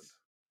 Idiots.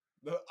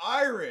 The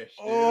Irish,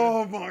 dude.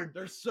 Oh my!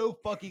 They're so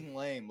fucking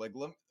lame. Like,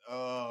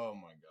 oh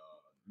my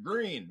god,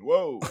 green.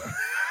 Whoa,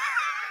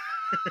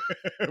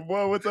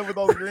 whoa. What's up with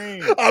all the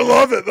green? I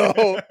love it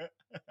though.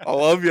 I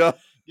love ya.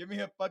 Give me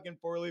a fucking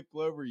 4-leaf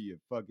clover, you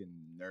fucking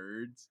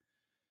nerds.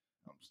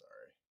 I'm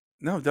sorry.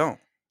 No, don't.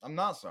 I'm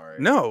not sorry.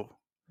 No.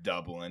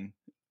 Dublin.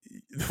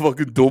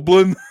 Fucking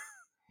Dublin.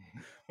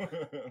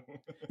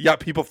 You got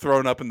people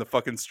thrown up in the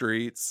fucking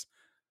streets.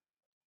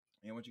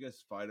 Man, why don't you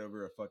guys fight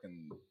over a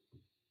fucking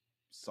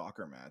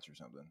soccer match or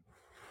something?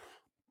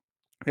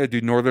 Yeah,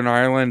 dude, Northern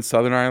Ireland,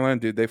 Southern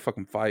Ireland, dude, they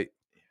fucking fight.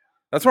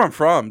 That's where I'm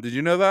from. Did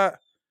you know that?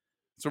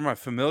 That's where my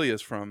familia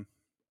is from.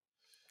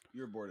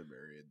 You're born and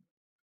married.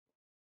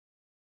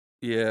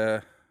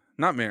 Yeah.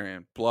 Not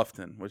Marion,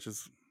 Bluffton, which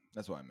is...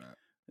 That's what I meant.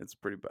 It's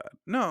pretty bad.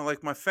 No,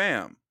 like my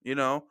fam,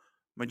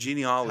 my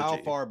genealogy. How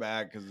far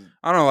back? Because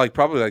I don't know, like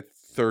probably like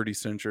 30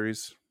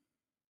 centuries.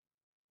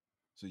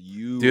 So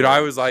you... Dude,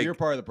 I was like... you're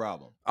part of the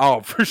problem. Oh,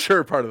 for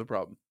sure part of the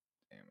problem.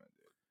 Damn it,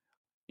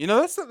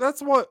 dude.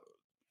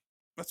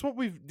 That's what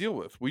we deal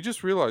with. We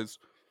just realize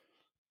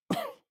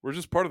we're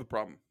just part of the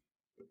problem.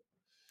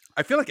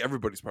 I feel like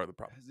everybody's part of the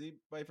problem. Has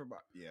anybody from...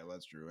 Yeah,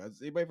 that's true.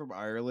 Has anybody from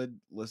Ireland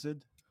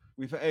listened?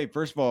 Hey,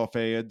 first of all,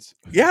 Fads.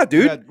 Yeah,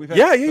 dude. We've had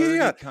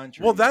 30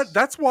 countries. Well,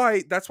 that's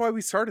why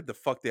we started the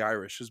Fuck the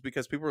Irish, is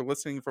because people were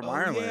listening from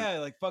Ireland. Yeah,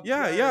 like fuck.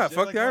 Yeah, the Irish.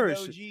 Fuck like the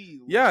Irish.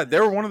 Yeah, they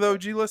were one of the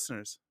OG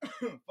listeners.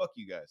 Fuck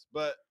you guys,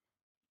 but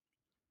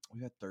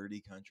we had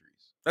 30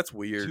 countries. That's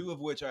weird. 2 of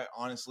which I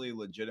honestly,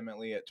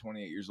 legitimately, at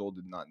 28 years old,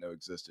 did not know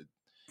existed.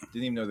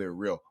 Didn't even know they were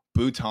real.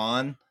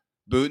 Bhutan.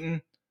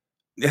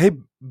 Hey,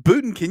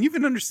 Bhutan, can you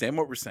even understand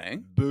what we're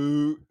saying?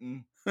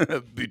 Bhutan.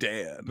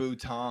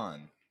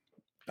 Bhutan.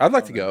 I'd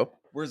like to go.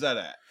 Where's that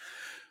at?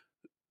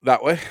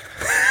 That way.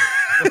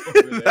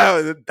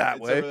 that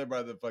way. Over there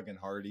by the fucking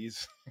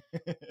Hardys.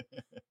 They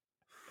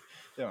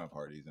don't have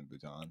Hardys in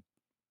Bhutan.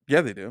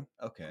 Yeah, they do.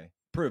 Okay.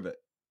 Prove it.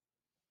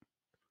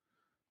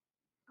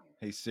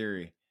 Hey,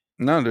 Siri.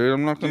 No, dude,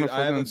 I'm not going to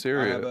fucking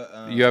Siri.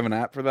 You have an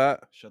app for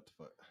that? Shut the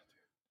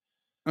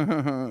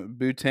fuck.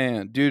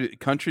 Bhutan. Dude,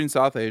 country in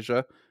South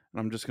Asia. And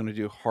I'm just going to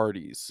do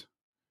Hardys.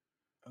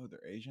 Oh,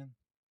 they're Asian?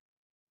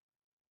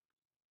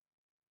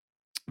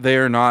 They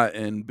are not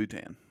in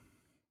Bhutan.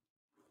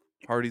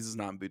 Hardee's is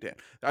not in Bhutan.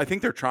 I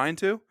think they're trying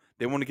to.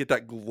 They want to get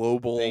that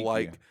global,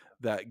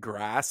 that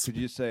grasp. Could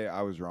you say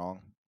I was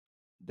wrong,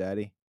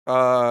 Daddy?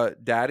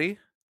 Daddy,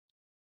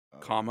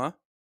 comma,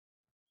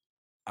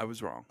 I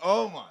was wrong.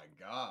 Oh my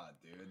god,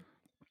 dude.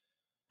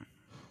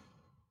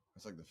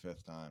 That's like the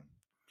 5th time.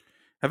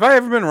 Have I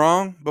ever been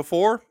wrong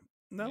before?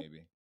 No.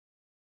 Maybe.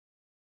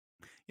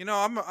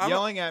 I'm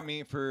yelling at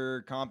me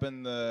for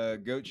comping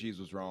the goat cheese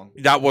was wrong.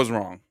 That was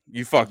wrong.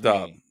 You fucked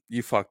up.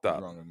 You fucked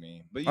up. Wrong with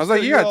me. But I was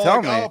like, you gotta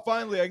tell me. Oh,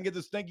 finally, I can get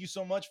this. Thank you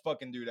so much,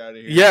 fucking dude, out of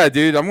here. Yeah,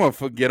 dude, I'm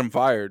gonna get him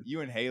fired.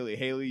 You and Haley,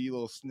 you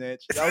little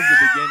snitch. That was the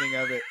beginning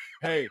of it.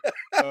 Hey,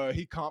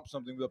 he comped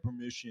something without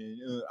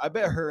permission. I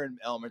bet her in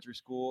elementary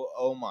school.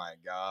 Oh my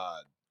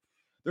god,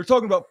 they're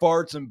talking about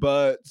farts and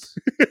butts.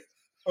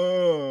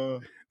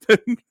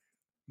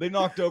 They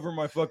knocked over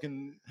my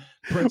fucking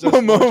Princess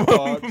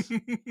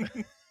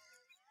Lunchbox.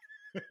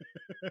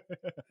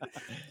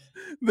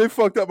 They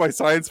fucked up my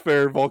science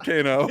fair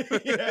volcano.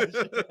 Yeah,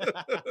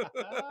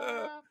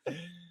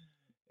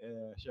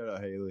 shout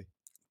out Haley.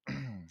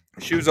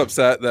 She was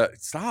upset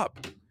that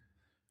stop.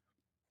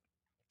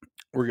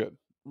 We're good.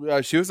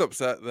 She was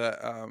upset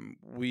that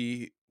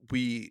we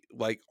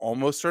like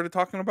almost started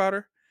talking about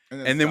her,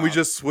 and then we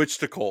just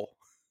switched to Cole.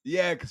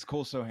 Yeah, because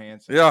Cole's so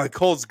handsome. Yeah,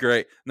 Cole's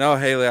great. No,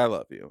 Haley, I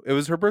love you. It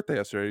was her birthday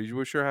yesterday. Did you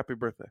wish her happy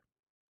birthday?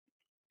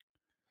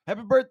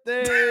 Happy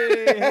birthday,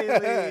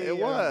 Haley. It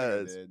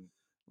was.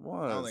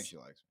 I don't think she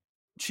likes me.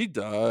 She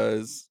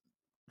does.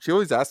 She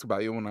always asks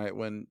about you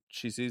when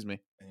she sees me,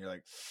 and you're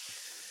like,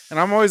 and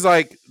I'm always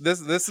like,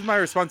 this is my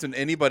response when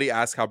anybody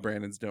asks how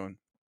Brandon's doing.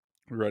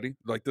 You ready?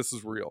 Like, this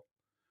is real.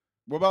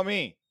 What about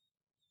me?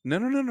 No.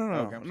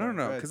 Okay,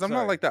 No. Because I'm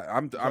not like that.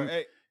 I'm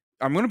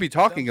going to be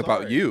talking I'm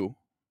about you.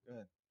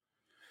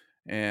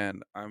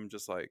 And I'm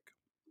just like,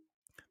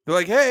 they're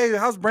like, hey,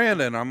 how's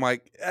Brandon? I'm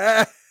like,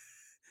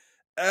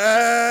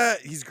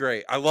 he's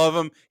great. I love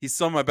him. He's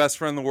still my best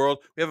friend in the world.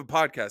 We have a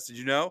podcast. Did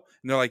you know?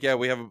 And they're like, yeah,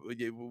 we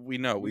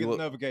know. We get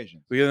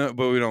notifications.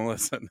 But we don't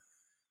listen.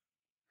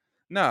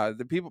 No,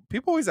 the people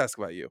always ask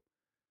about you.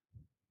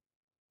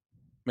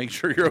 Make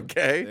sure you're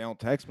okay. They don't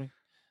text me.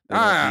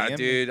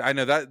 Dude, I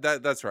know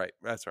that's right.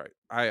 That's right.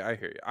 I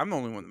hear you. I'm the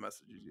only one that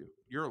messages you.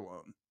 You're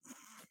alone.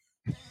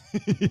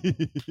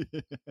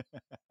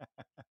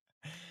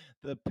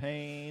 The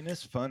pain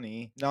is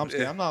funny. No, I'm just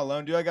kidding. I'm not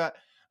alone, dude. I got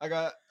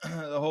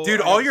the whole dude.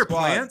 All your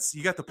plants.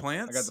 You got the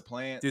plants. I got the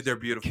plants, dude. They're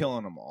beautiful.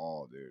 Killing them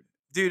all, dude.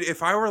 Dude,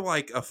 if I were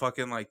like a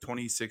fucking like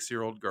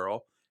 26-year-old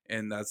girl,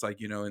 and that's like,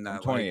 you know, in that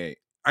I'm 28. Like,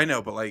 I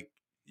know, but like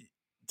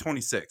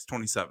 26,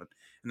 27,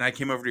 and I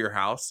came over to your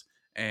house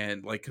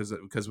and like because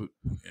it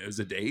was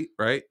a date,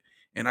 right?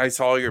 And I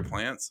saw your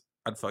plants,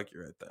 I'd fuck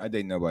you right there. I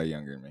date nobody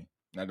younger than me.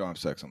 I don't have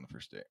sex on the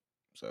first date,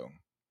 so.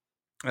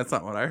 That's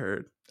not what I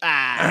heard.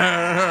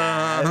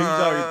 Who's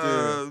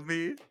talking to?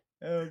 Me.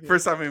 Okay.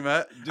 First time we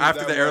met, dude,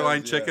 after the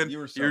airline chicken,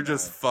 you're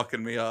just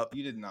fucking me up.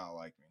 You did not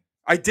like me.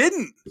 I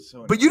didn't.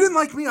 But you didn't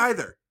like me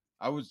either.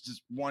 I was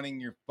just wanting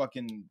your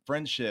fucking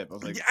friendship. I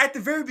was like, at the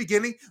very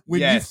beginning,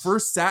 when you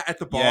first sat at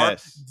the bar,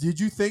 did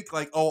you think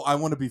like, oh, I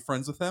want to be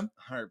friends with him?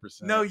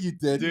 100%. No, you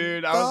didn't.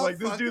 Dude, I was like,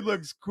 this dude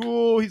looks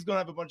cool. He's going to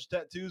have a bunch of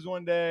tattoos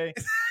one day.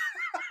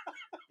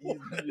 He's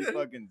going to be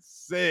fucking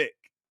sick.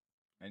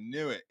 I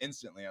knew it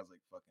instantly. I was like,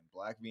 fucking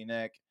black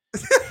V-neck,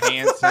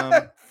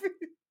 handsome.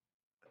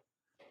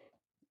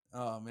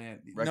 Oh man,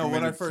 no.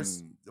 When I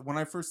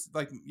first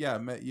like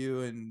met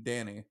you and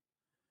Danny,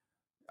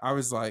 I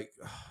was like,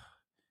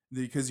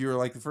 because you were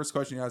like the first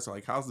question you asked,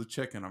 like, how's the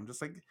chicken? I'm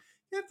just like,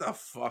 get the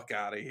fuck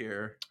out of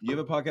here. You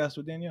have a podcast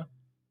with Danielle?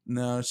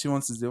 No, she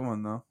wants to do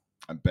one though.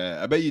 I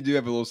bet you do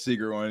have a little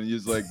secret one. You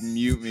just like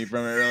mute me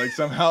from it, or like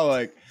somehow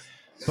like.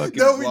 No,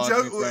 we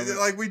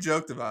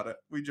joked about it.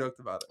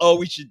 Oh,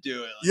 we should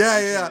do it. Like,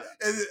 yeah.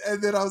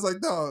 And then I was like,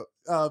 no,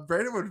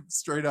 Brandon would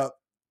straight up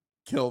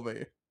kill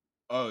me.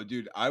 Oh,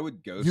 dude, I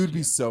would ghost you. You'd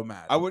be so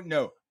mad. I wouldn't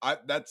know.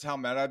 That's how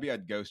mad I'd be.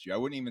 I'd ghost you. I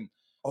wouldn't even.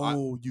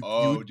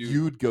 Dude,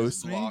 you'd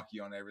ghost me? Block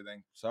you on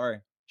everything.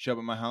 Sorry. Show up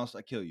at my house,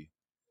 I kill you.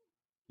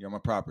 You're on my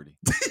property.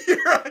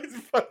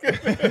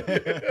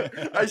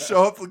 I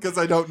show up because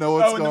I don't know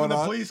what's going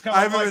on. Police come,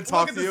 I haven't even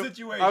talked to you.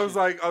 Situation. I was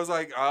like,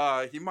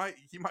 he might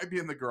be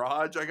in the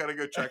garage. I gotta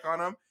go check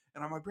on him.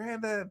 And I'm like,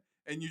 Brandon,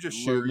 and you just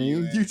shoot me.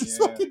 You just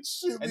fucking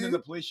shoot me. And then the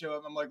police show up.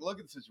 And I'm like, look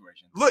at the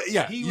situation. Look,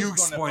 yeah, you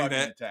explain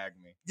it. Tag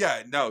me.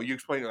 Yeah, no, you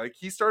explain it. Like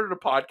he started a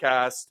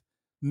podcast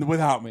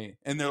without me,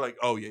 and they're like,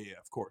 oh yeah,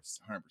 of course,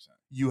 100%.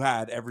 You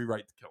had every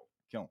right to kill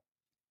him.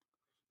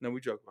 No,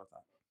 we joke about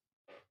that.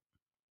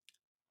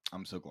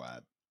 I'm so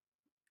glad.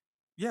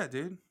 Yeah,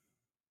 dude.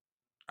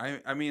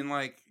 I mean,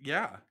 like,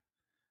 yeah.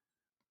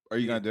 Are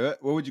you gonna do it?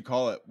 What would you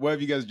call it? What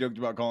have you guys joked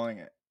about calling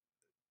it?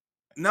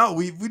 No,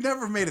 we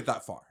never made it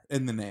that far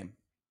in the name.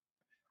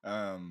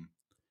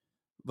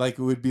 Like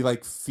it would be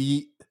like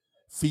feet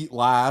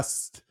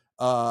last.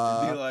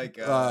 It'd be like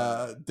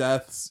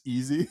death's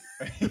easy.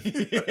 That's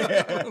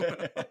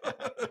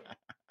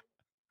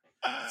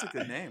a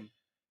good name.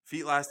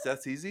 Feet last,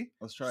 death's easy.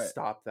 Let's try it.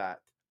 Stop that.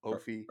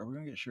 Ophi. Are we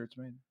gonna get shirts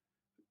made?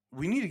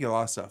 We need to get a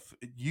lot of stuff.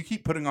 You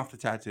keep putting off the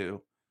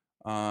tattoo.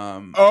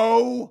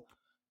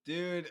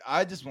 Dude,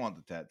 I just want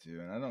the tattoo,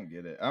 and I don't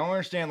get it. I don't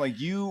understand. Like,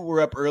 you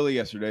were up early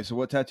yesterday, so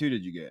what tattoo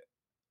did you get?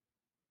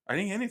 I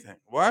didn't get anything.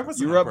 Well, I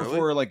wasn't. You were up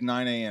before like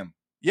 9 a.m.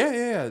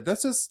 Yeah.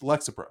 That's just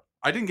Lexapro.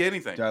 I didn't get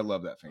anything. Dude, I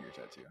love that finger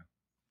tattoo.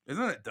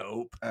 Isn't it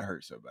dope? That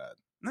hurt so bad.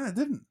 No, it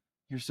didn't.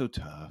 You're so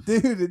tough,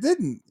 dude. It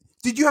didn't.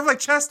 Did you have like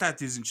chest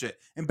tattoos and shit?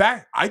 And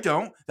back, I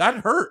don't. That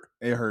hurt.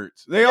 It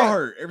hurts. They all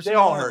hurt. They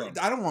all hurt.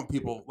 I don't want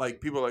people like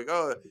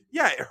oh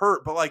yeah, it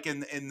hurt, but like in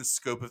the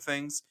scope of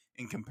things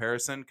in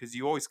comparison, because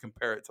you always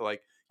compare it to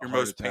like your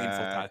most painful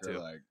tattoo, or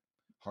like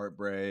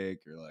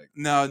heartbreak, or like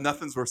no,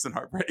 nothing's worse than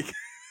heartbreak.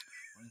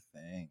 What a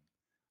thing.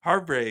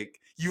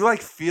 Heartbreak. You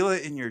like feel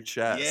it in your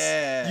chest.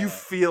 Yeah, you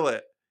feel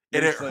it,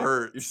 and it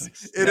hurts.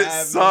 And it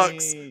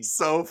sucks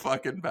so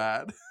fucking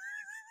bad.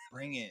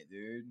 Bring it,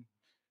 dude.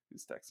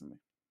 Who's texting me?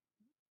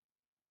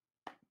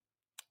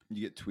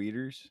 You get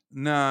tweeters?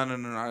 No.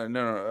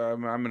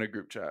 I'm in a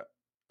group chat.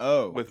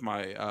 Oh, with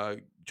my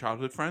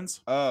childhood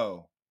friends.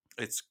 Oh,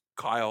 it's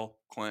Kyle,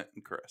 Clint,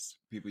 and Chris.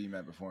 People you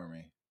met before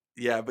me.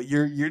 Yeah, but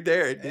you're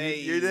there, dude. Hey,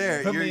 you're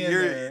there. Put me in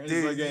there.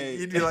 Dude, like, hey.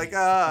 You'd be like,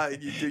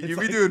 you'd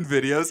be doing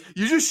videos.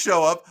 You just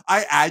show up.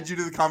 I add you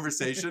to the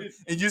conversation,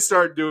 and you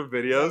start doing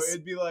videos. No,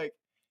 it'd be like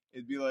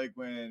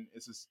when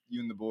it's just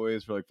you and the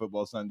boys for like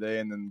football Sunday,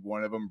 and then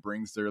one of them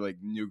brings their like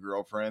new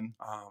girlfriend.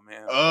 Oh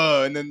man.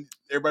 Oh, and then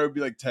everybody would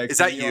be like texting. Is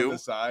that you on the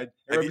side?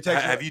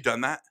 Have you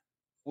done that?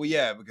 Well,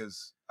 yeah,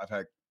 because I've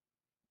had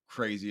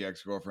crazy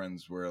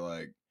ex-girlfriends where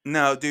like.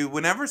 No, dude,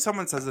 whenever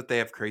someone says that they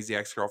have crazy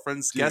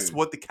ex-girlfriends, guess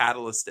what the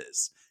catalyst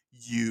is?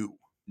 You.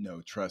 No,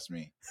 trust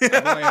me.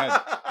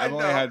 I've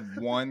only had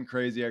one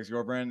crazy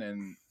ex-girlfriend,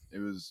 and it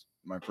was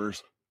my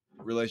first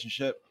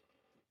relationship.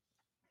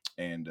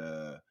 And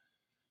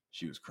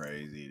she was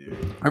crazy,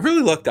 dude. I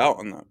really lucked out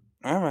on that.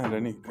 I haven't had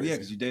any crazy. Well, yeah,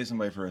 because you dated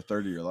somebody for a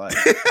third of your life.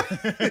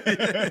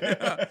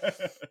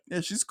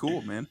 Yeah, she's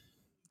cool, man.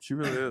 She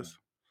really is.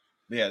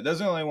 Yeah, that's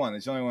the only one.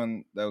 It's the only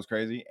one that was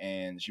crazy,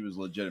 and she was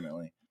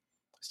legitimately.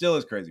 Still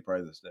is crazy,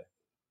 probably this day.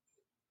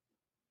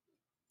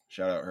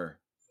 Shout out her.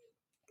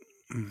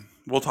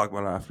 We'll talk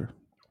about it after.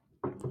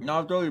 No,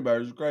 I've told you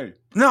about it. It's crazy.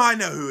 No, I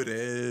know who it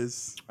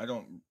is. I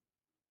don't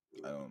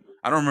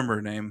remember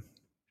her name.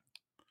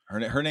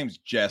 Her name's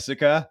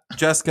Jessica.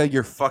 Jessica,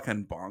 you're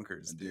fucking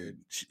bonkers, dude.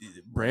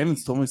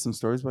 Brandon's told me some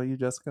stories about you,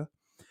 Jessica,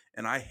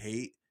 and I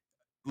hate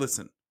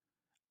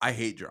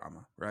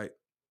drama, right?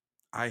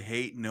 I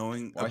hate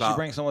knowing Why she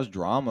bring so much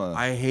drama?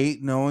 I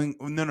hate knowing.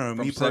 No. From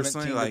me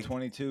personally, 17 like to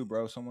 22,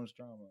 bro. So much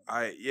drama.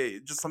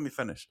 Just let me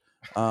finish.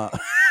 I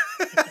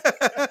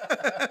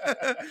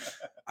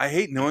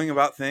hate knowing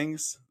about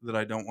things that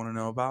I don't want to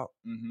know about,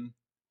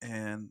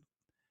 and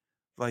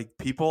like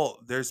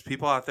there's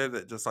people out there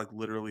that just like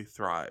literally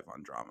thrive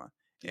on drama,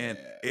 and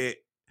it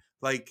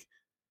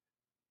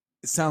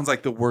sounds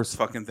like the worst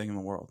fucking thing in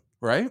the world,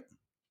 right?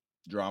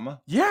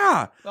 Drama?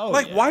 Yeah.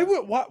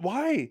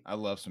 Why? I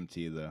love some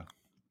tea though.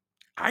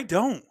 I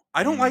don't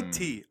like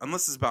tea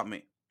unless it's about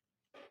me.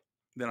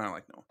 Then I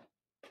like no.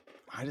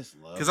 I just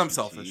love because I'm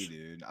selfish,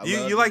 tea,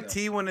 dude. You like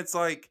tea when it's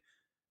like,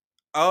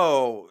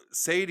 oh,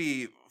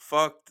 Sadie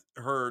fucked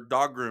her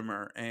dog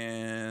groomer,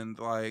 and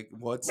like,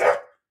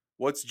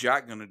 what's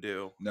Jack gonna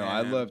do? No,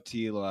 I love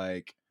tea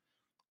like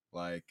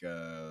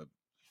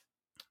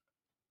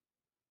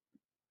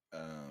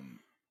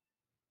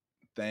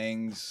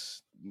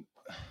things.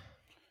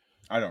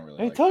 I don't really.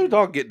 Hey, like tell tea. your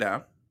dog get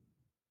down.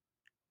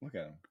 Look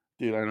at him,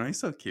 dude. I know he's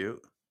so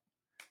cute.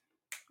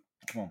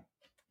 Come on.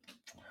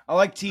 I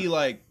like tea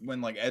like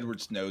when like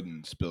Edward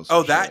Snowden spills.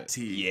 That shit.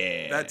 tea,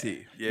 yeah, that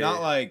tea, yeah.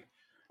 Not like,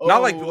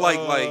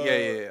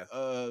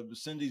 yeah.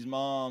 Cindy's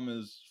mom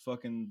is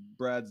fucking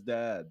Brad's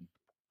dad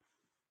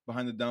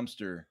behind the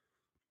dumpster.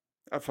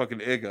 That fucking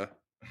Igga.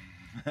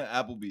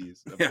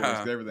 Applebee's, of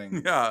course,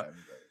 everything. Yeah.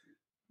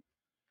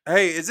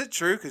 Hey, is it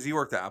true? Because you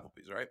worked at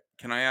Applebee's, right?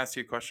 Can I ask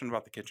you a question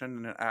about the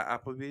kitchen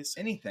at Applebee's?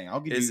 Anything. I'll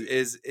give you.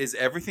 Is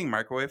everything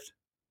microwaved?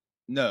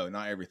 No,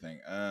 not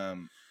everything.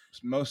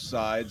 Most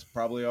sides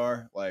probably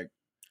are. Like,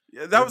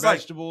 that was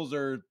vegetables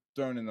are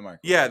thrown in the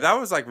microwave. Yeah, that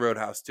was like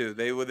Roadhouse too.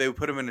 They would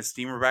put them in a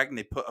steamer bag and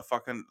they put a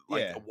fucking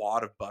a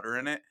wad of butter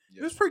in it. Yep.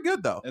 It was pretty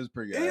good though. It was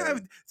pretty good. Yeah,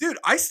 dude,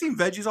 I steam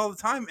veggies all the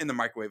time in the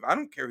microwave. I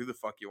don't care who the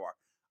fuck you are.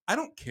 I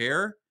don't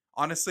care.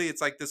 Honestly,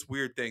 it's like this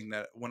weird thing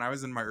that when I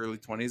was in my early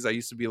 20s, I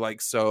used to be like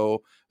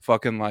so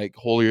fucking like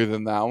holier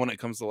than thou when it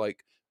comes to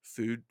like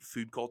food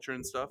culture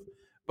and stuff.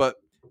 But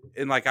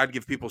like I'd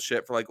give people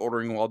shit for like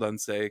ordering well done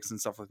steaks and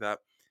stuff like that.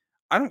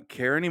 I don't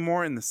care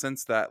anymore in the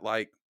sense that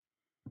like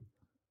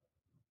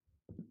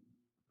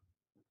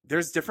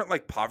there's different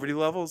like poverty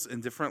levels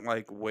and different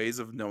like ways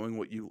of knowing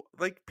what you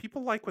like.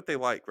 People like what they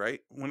like, right?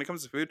 When it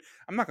comes to food,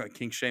 I'm not gonna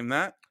kink shame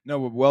that. No,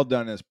 but well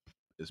done is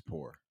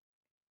poor.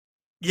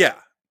 Yeah.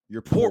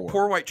 You're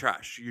poor white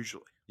trash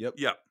usually. Yep.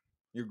 Yep.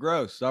 You're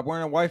gross. Stop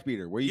wearing a wife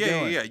beater. What are you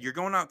doing? Yeah. You're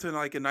going out to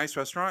like a nice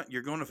restaurant.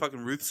 You're going to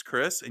fucking Ruth's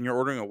Chris and you're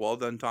ordering a well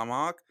done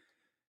tomahawk.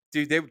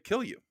 Dude, they would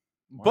kill you.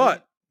 Why?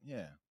 But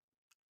yeah.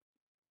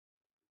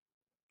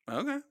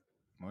 Okay.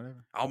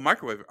 Whatever. I'll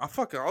microwave it.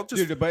 I'll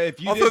just. Dude, but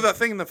if I'll throw that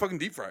thing in the fucking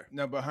deep fryer.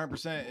 No, but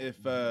 100%. If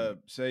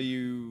say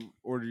you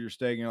order your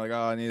steak and you're like,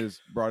 oh, I need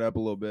this brought up a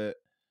little bit,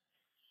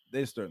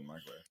 they just throw it in the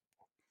microwave.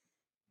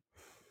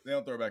 They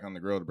don't throw it back on the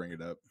grill to bring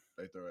it up.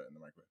 They throw it in the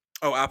microwave.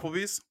 Oh,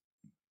 Applebee's?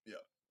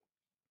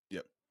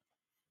 Yep.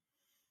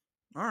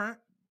 All right.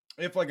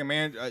 If like a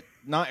manager,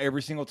 not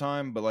every single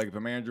time, but like if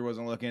a manager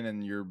wasn't looking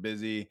and you're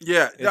busy.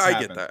 Yeah, I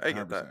get that. I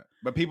get 100%. That.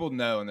 But people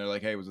know and they're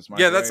like, hey, was this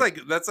microwave? Yeah,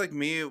 that's like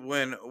me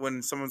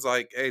when someone's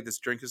like, hey, this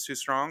drink is too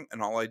strong,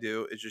 and all I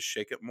do is just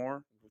shake it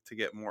more to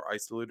get more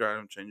ice diluted. I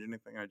don't change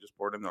anything. I just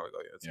pour it in. They're like,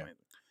 oh yeah, it's amazing.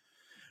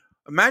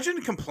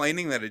 Imagine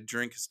complaining that a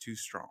drink is too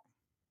strong.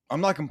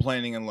 I'm not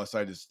complaining unless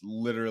I just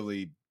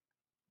literally.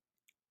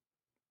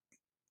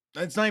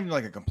 It's not even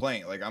like a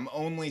complaint. Like I'm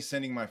only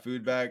sending my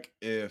food back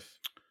if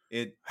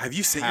it. Have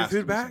you sent your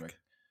food back?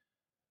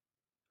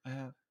 I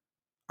have.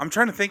 I'm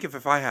trying to think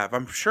if I have.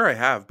 I'm sure I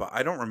have, but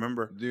I don't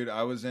remember. Dude,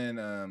 I was in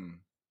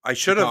I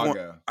should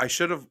have. I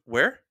should have.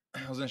 Where?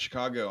 I was in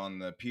Chicago on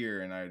the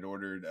pier, and I had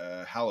ordered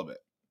halibut.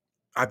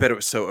 I bet it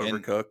was so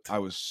overcooked. I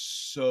was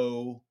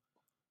so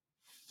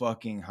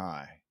fucking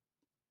high,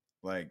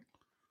 like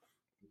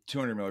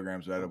 200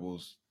 milligrams of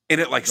edibles.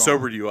 And it like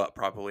sobered you up,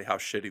 probably, how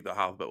shitty the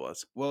halibut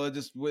was. Well, it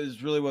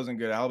really wasn't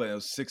good halibut. It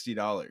was $60.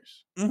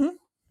 Mm-hmm.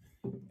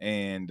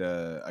 And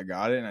I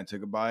got it, and I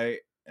took a bite,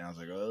 and I was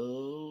like,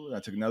 oh. And I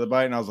took another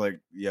bite, and I was like,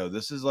 yo,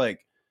 this is like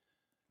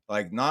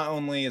not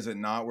only is it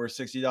not worth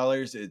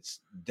 $60, it's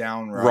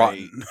downright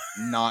rotten,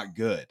 not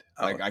good.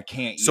 Like I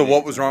can't eat. So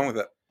what was wrong with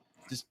it?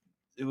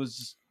 It was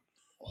just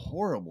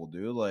horrible,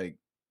 dude. Like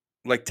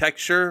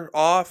texture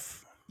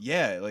off.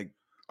 Yeah, like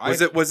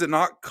was it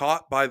not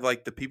caught by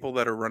like the people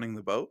that are running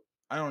the boat?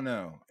 I don't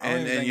know.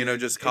 And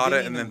just caught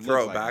it and then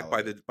throw it back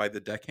by the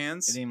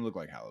deckhands. It didn't even look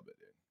like halibut,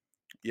 dude.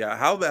 Yeah,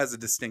 halibut has a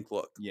distinct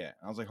look. Yeah,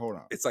 I was like, hold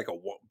on. It's like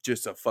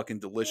just a fucking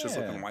delicious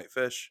looking white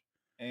fish.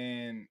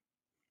 And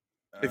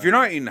if you're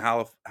not eating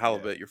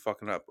halibut, you're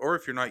fucking up. Or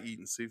if you're not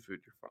eating seafood,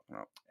 you're fucking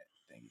up.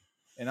 Thank you.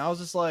 And I was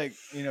just like,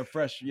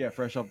 fresh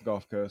off the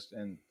Gulf Coast,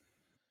 and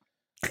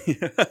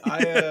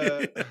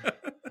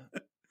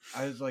I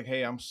was like,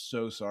 hey, I'm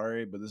so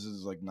sorry, but this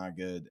is like not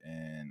good,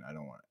 and I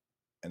don't want it.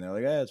 And they're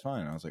like, yeah, it's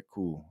fine. And I was like,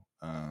 cool.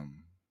 And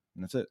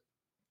that's it.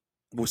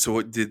 Well, so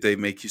what, did they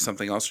make you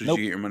something else, or did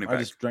you get your money back? I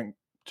just drank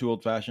 2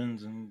 old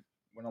fashions and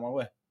went on my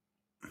way.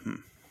 Mm-hmm.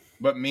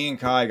 But me and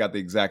Kai got the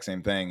exact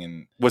same thing,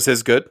 and was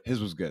his good?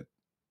 His was good.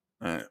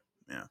 Yeah.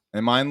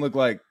 And mine looked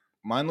like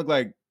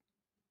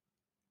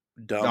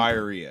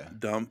diarrhea.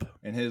 Dump.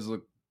 And his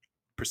looked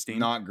pristine.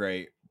 Not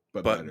great,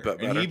 but better.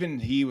 And even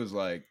he was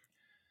like,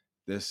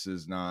 this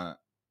is not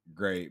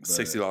great. But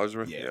 $60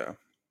 worth? Yeah.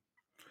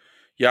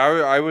 Yeah,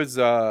 I was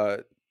I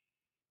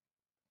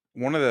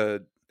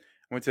won't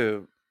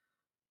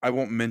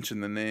mention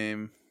the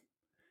name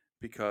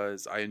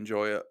because I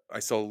enjoy it. I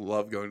still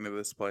love going to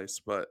this place,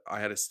 but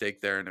I had a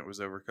steak there and it was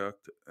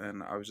overcooked.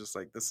 And I was just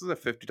like, this is a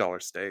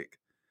 $50 steak.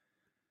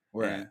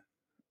 Where?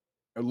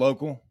 A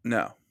local?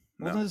 No.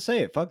 Well, let's say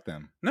it. Fuck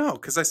them. No,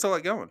 because I still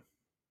like going.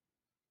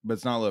 But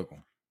it's not local.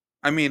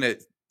 I mean,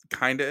 it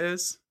kind of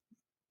is.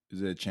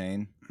 Is it a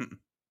chain? Mm-mm.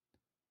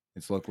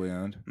 It's locally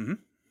owned? Mm-hmm.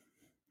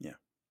 Yeah.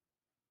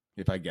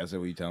 If I guess it,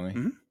 will you tell me?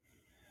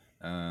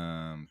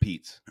 Mm-hmm.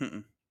 Pete's.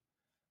 Mm-mm.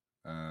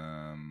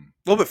 A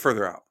little bit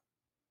further out.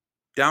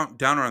 Down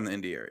around the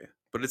Indy area.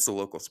 But it's a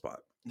local spot.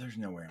 There's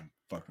no way I'm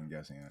fucking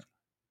guessing it.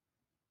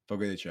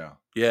 Fogo de Chao.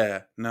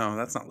 Yeah. No,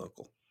 that's not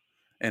local.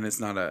 And it's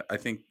not I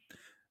think...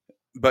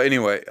 But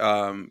anyway,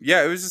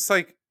 yeah, it was just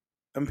like,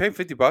 I'm paying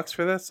 $50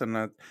 for this,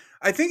 and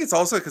I think it's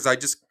also because I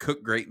just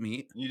cook great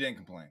meat. You didn't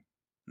complain.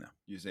 No,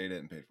 you just ate it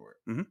and paid for it,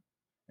 mm-hmm.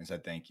 and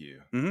said thank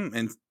you, mm-hmm.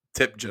 and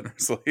tipped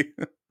generously.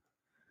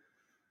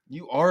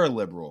 You are a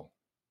liberal.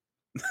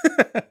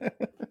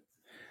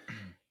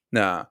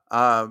 Nah,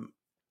 no,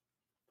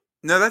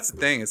 that's the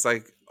thing. It's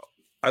like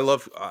I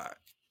love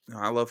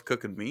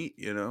cooking meat.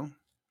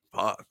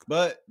 Fuck.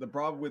 But the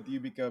problem with you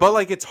but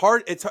like it's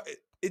hard.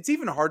 It's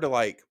even hard to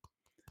like.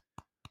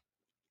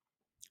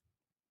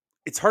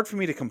 It's hard for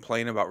me to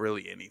complain about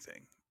really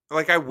anything.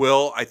 Like I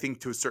will, I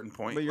think to a certain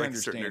point, but like a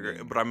certain degree.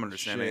 But I'm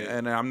understanding it,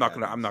 and I'm not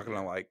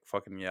gonna like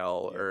fucking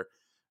yell or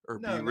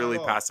be really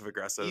passive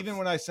aggressive. Even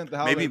when I sent the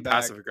halibut maybe back,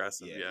 passive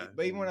aggressive, yeah.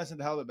 But even when I sent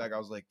the halibut back, I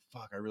was like,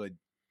 "Fuck, I really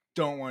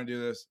don't want to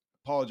do this."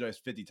 Apologize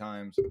 50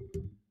 times,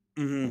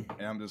 and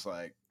I'm just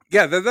like,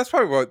 yeah, that's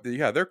probably what.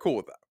 Yeah, they're cool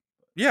with that.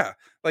 Yeah,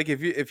 like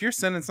if you're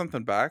sending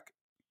something back,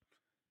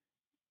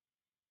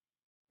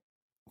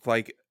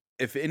 like.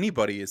 If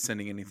anybody is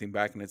sending anything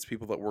back and it's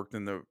people that worked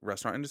in the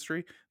restaurant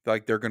industry,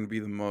 like they're going to be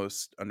the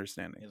most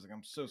understanding. He's like,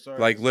 I'm so sorry.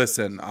 Like,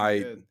 listen,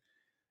 it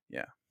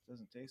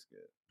doesn't taste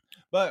good.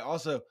 But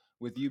also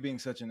with you being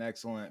such an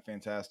excellent,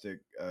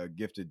 fantastic,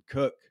 gifted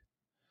cook,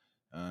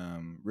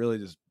 really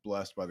just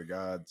blessed by the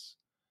gods.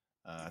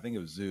 I think it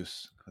was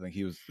Zeus. I think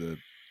he was the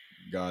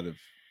god of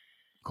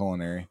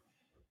culinary,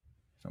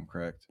 if I'm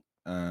correct.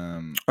 I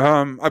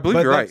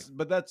believe you're right.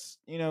 But that's,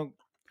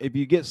 if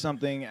you get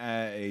something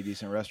at a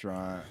decent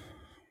restaurant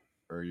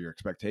or your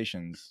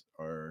expectations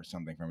or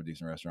something from a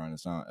decent restaurant,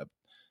 it's not up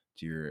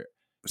to your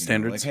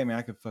standards. Like, hey man,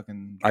 I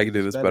could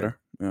do this better.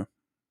 Yeah.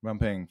 But I'm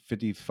paying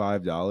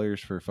 $55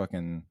 for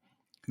fucking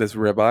this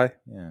ribeye.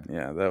 Yeah.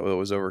 Yeah. That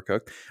was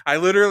overcooked. I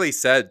literally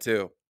said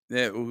too,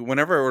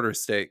 whenever I order a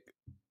steak,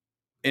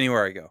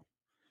 anywhere I go,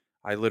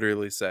 I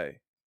literally say,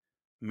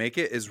 make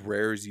it as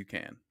rare as you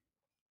can.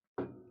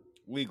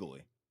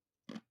 Legally.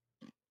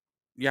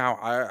 Yeah,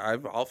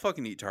 I'll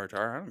fucking eat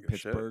tartare. I don't give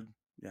Pittsburgh. A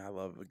shit. Yeah, I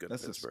love a good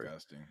That's Pittsburgh.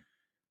 Disgusting.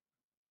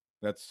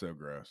 That's so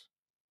gross.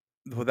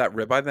 Well, that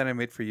ribeye that I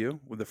made for you,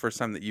 the first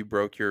time that you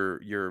broke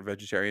your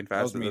vegetarian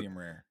fast, that was medium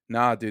rare.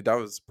 Nah, dude, that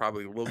was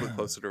probably a little bit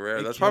closer to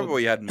rare. That's probably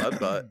what you had in mud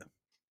butt.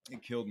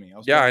 It killed me.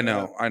 I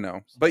know.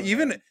 But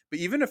even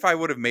if I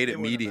would have made it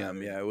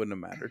medium, it wouldn't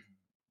have mattered.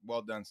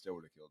 Well done still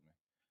would have killed me.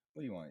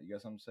 What do you want? You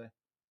got something to say?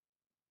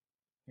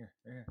 Here.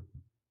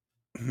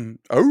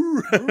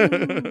 Oh.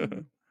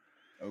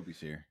 Opie's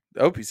here.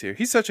 Opie's here.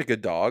 He's such a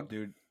good dog,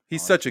 dude.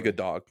 He's honestly, such a good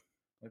dog.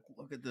 Like,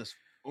 look at this.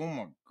 Oh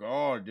my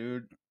god,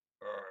 dude.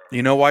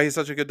 You know why he's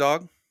such a good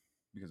dog?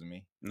 Because of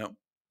me? No.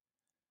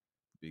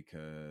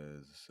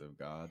 Because of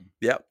God.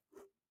 Yep.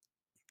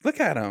 Look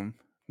at him.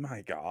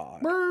 My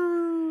God.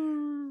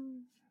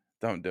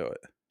 Don't do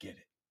it. Get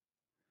it.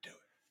 Do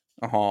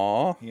it.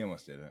 Aw. He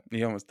almost did it.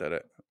 He almost did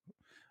it.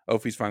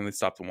 Opie's finally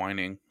stopped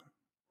whining.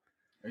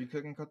 Are you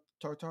cooking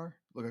tartar?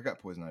 Look, I got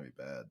poison ivy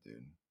bad,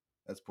 dude.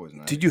 That's poison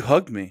ivy. Dude, you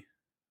hugged me.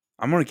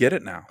 I'm going to get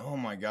it now. Oh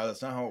my God,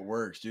 that's not how it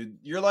works, dude.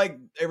 You're like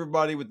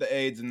everybody with the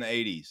AIDS in the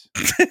 80s.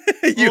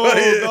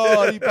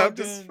 I'm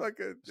just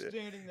fucking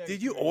standing there.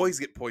 Dude, you always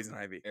get poison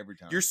ivy. Every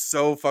time. You're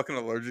so fucking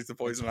allergic to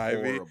poison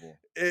ivy. Horrible.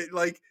 It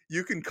like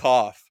you can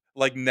cough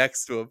like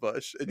next to a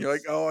bush and you're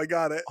like, "Oh, I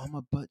got it." On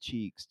my butt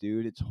cheeks,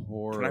 dude. It's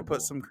horrible. Can I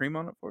put some cream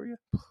on it for you?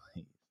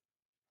 Please.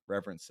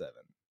 Reference 7.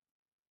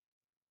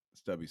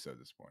 Stubby's so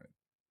disappointed.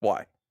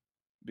 Why?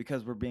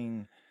 Because we're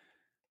being...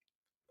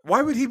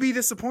 Why would he be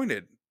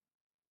disappointed?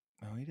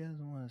 Oh, he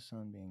doesn't want his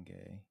son being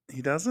gay.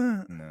 He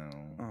doesn't? No.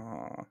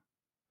 Aw.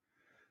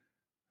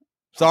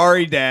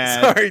 Sorry,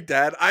 Dad. Sorry,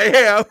 Dad. I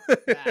am.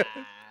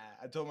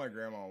 I told my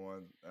grandma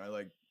once, I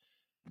like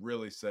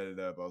really set it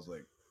up. I was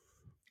like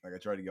I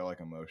tried to get like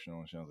emotional,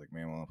 and she was like,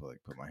 "Mama," I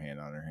put my hand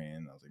on her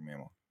hand. I was like,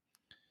 "Mama,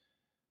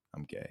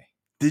 I'm gay."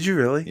 Did you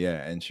really?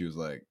 Yeah, and she was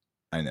like,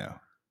 "I know,"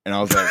 and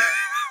I was like,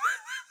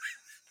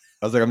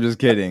 "I'm just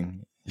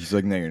kidding." She's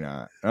like, "No, you're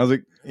not." And I was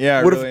like, "Yeah,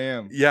 I really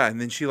am." Yeah,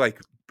 and then she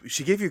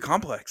gave you a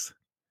complex.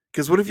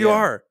 Because what if you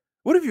are?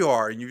 What if you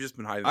are and you've just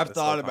been hiding? I've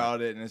thought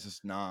about it, and it's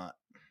just not.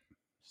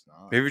 It's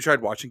not. Have you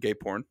tried watching gay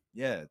porn?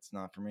 Yeah, it's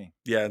not for me.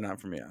 Yeah, not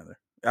for me either.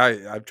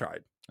 I've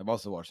tried. I've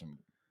also watched some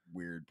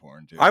weird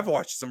porn too. I've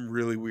watched some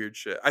really weird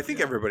shit. I think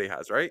everybody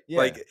has, right? Yeah.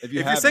 Like if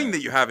you're saying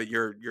that you haven't,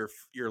 you're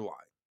lying.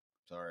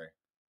 Sorry.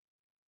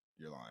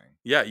 You're lying.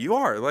 Yeah, you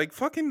are. Like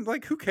fucking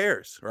like who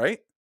cares, right?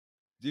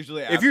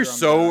 Usually if you're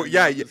so done,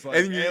 yeah, like,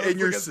 and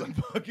you're some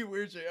fucking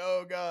weird shit.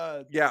 Oh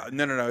God. Yeah,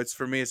 no. It's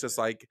for me. It's just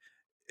like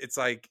it's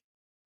like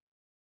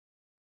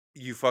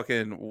you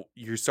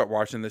start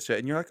watching this shit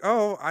and you're like,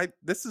 oh,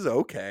 this is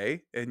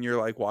okay, and you're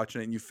like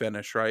watching it and you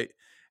finish, right?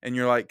 And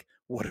you're like,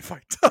 what have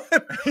I done?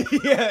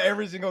 Yeah,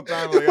 every single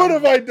time. Like, what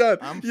have I done?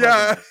 I'm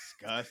fucking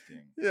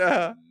disgusting.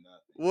 Yeah.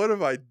 What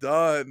have I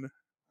done?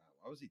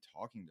 Why was he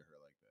talking to her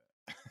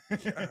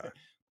like that? Yeah.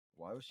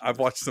 Why was she? I've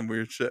watched some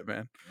weird shit,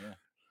 man. Yeah.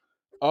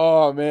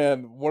 Oh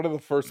man, one of the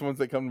first ones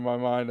that come to my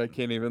mind, I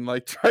can't even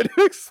like try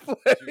to explain.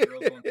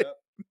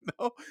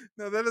 No,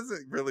 that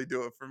doesn't really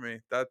do it for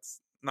me.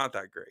 That's not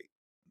that great.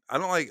 I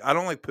don't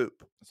like poop.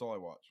 That's all I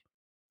watch.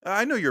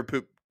 I know you're a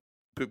poop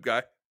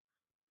guy.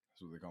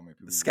 That's what they call me.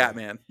 The scat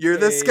man. You're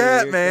the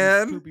scat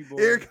man.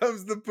 Here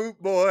comes the poop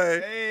boy.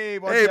 Hey,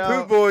 watch out.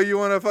 Poop boy, you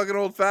want a fucking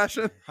old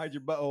fashioned? Hide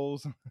your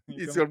buttholes.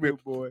 He's gonna be a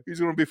boy.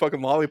 He's gonna be fucking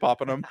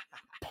lollipopping them.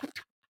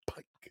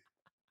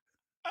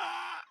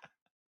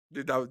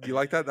 Dude, do you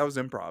like that? That was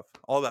improv.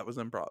 All that was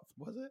improv.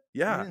 Was it?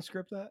 Yeah. You didn't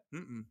script that?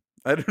 Mm-mm.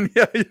 I don't.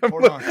 Yeah.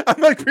 Hold on.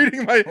 I'm like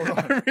reading my.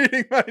 I'm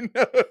reading my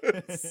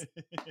notes.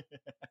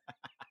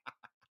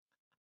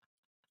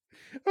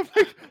 I'm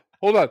like,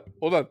 hold on.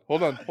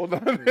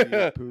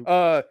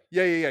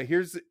 Yeah.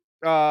 Here's.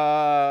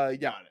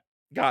 Yeah.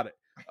 Got it.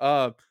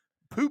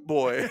 Poop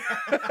boy.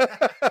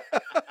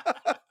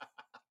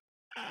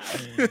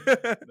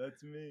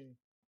 That's me.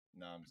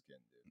 No, I'm just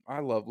kidding, dude. I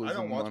love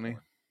losing money.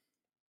 Porn.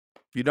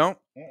 You don't?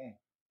 Uh-uh.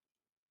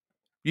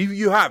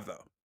 You have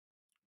though.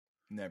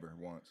 Never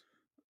once.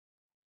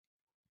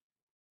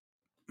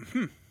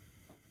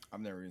 I've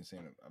never even seen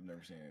it. I've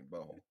never seen a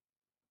butthole.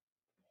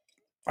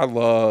 I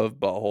love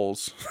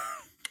buttholes.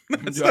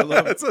 Dude, I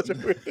love such a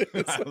weird thing.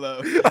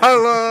 I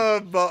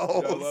love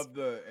buttholes. Dude, I love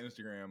the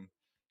Instagram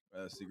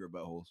secret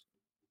buttholes.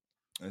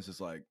 And it's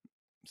just like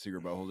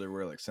secret buttholes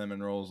everywhere. Like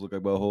cinnamon rolls look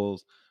like buttholes,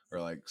 or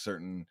like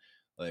certain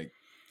like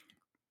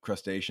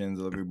crustaceans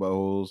that look like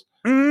buttholes,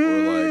 or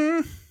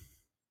like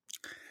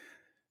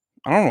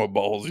I don't know what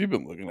buttholes you've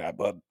been looking at,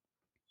 bud.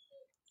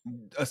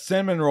 A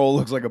cinnamon roll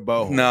looks like a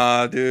butthole.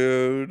 Nah,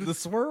 dude. The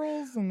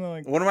swirls and the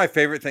like. One of my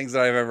favorite things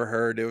that I've ever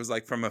heard. It was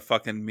like from a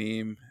fucking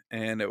meme,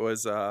 and it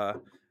was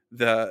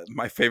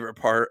my favorite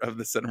part of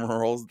the cinnamon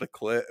rolls, the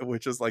clit,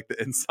 which is like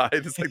the inside.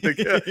 It's like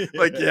the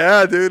like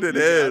yeah, dude, it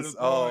is.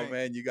 Oh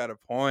man, you got a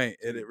point.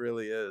 It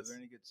really is. Are there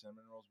any good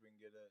cinnamon rolls we can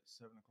get at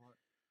 7 o'clock?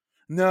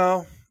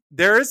 No,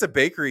 there is a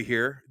bakery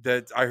here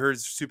that I heard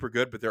is super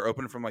good, but they're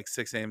open from like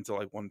 6 a.m. to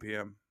like 1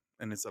 p.m.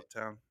 and it's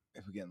uptown.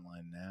 If we get in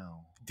line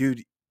now,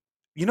 dude,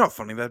 you know how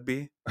funny that'd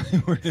be.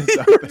 We're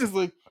just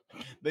like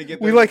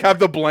we like have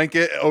the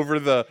blanket over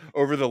the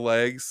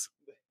legs.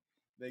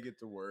 They get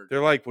to work.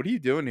 They're like, "What are you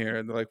doing here?"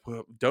 And they're like,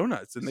 "Well,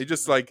 donuts." And they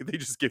just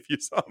give you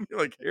some. You're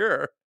like,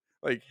 "Here,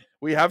 like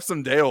we have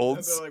some day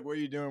olds." They're like, "What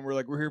are you doing?" We're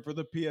like, "We're here for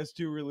the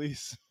PS2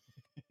 release."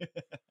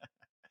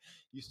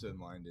 You stood in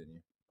line, didn't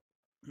you?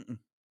 Mm-mm.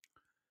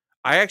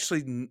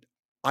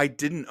 I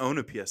didn't own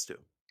a PS2.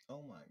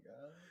 Oh my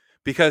god!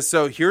 Because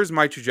so here's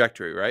my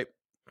trajectory, right?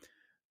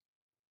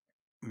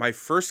 My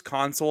first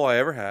console I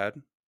ever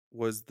had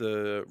was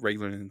the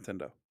regular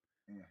Nintendo.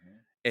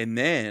 And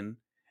then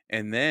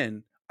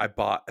I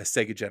bought a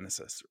Sega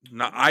Genesis.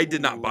 Now, I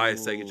did not buy a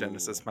Sega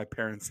Genesis. My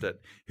parents did.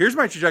 Here's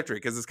my trajectory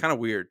because it's kind of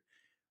weird.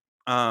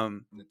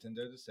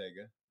 Nintendo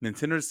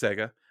to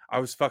Sega. I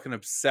was fucking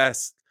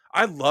obsessed.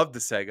 I loved the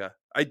Sega.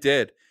 I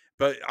did.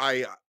 But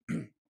I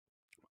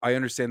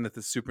understand that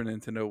the Super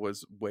Nintendo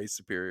was way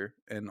superior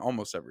in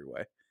almost every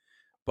way.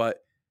 But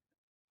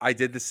I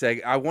did the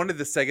Sega. I wanted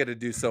the Sega to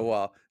do so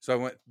well. So I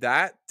went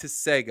that to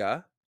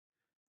Sega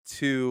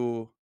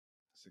to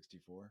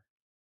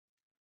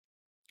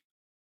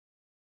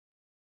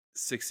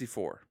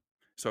 64.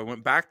 So I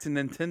went back to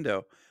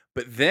Nintendo.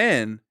 But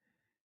then,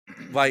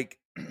 like,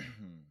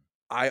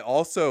 I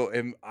also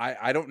am.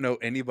 I don't know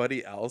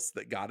anybody else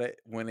that got it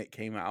when it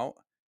came out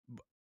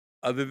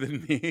other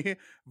than me.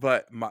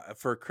 But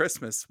for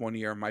Christmas one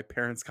year, my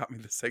parents got me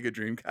the Sega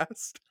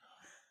Dreamcast.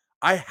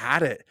 I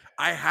had it.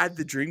 I had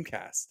the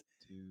Dreamcast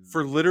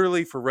for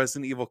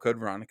Resident Evil Code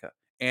Veronica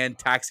and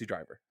Taxi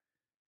Driver.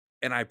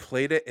 And I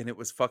played it and it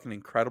was fucking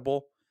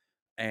incredible.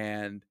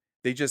 And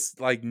they just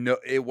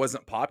it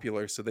wasn't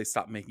popular. So they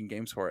stopped making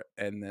games for it.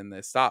 And then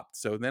they stopped.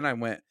 So then I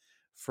went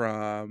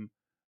from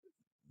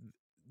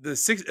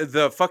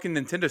the fucking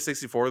Nintendo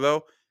 64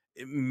 though.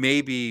 It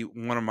may be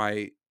one of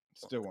my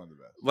still one of the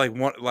best. Like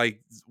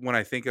when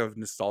I think of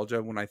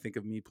nostalgia, when I think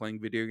of me playing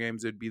video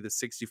games, it'd be the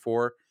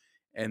 64.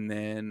 And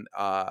then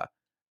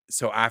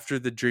so after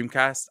the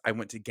Dreamcast, I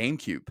went to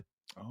GameCube.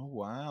 Oh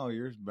wow,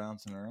 you're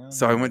bouncing around.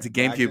 So I went to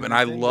GameCube and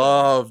I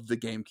loved the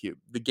GameCube.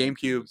 The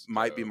GameCube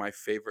might be my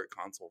favorite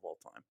console of all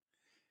time.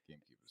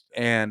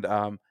 And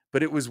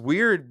but it was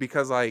weird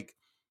because like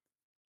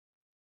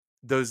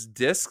those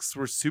discs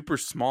were super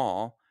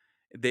small.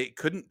 They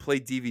couldn't play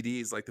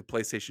DVDs like the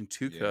PlayStation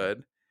 2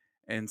 could.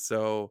 And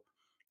so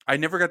I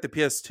never got the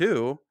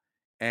PS2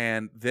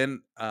 and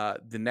then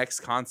the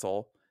next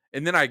console.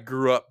 And then I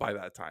grew up by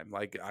that time.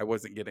 Like I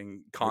wasn't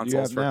getting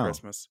consoles for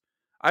Christmas.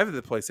 I have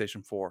the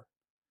PlayStation 4.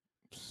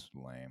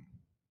 Lame.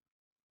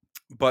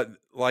 But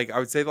like I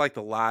would say like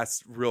the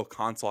last real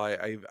console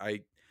I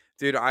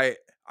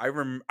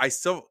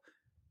still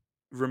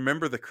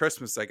remember the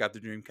Christmas I got the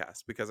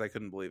Dreamcast because I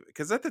couldn't believe it.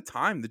 Because at the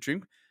time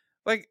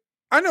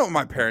I know what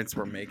my parents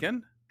were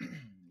making.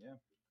 Yeah.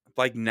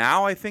 Like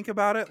now I think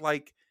about it,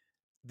 like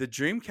the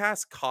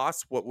Dreamcast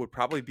costs what would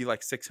probably be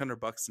like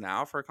 $600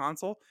 now for a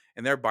console,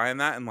 and they're buying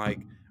that in like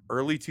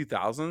early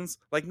 2000s.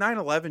 Like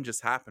 9/11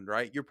 just happened,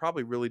 right? You're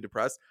probably really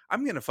depressed.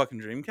 I'm getting a fucking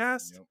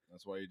Dreamcast. Yep,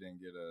 that's why you didn't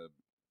get a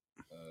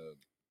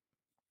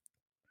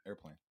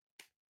airplane.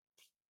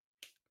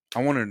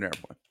 I wanted an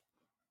airplane.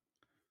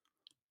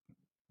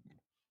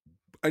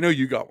 I know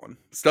you got one.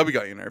 Stubby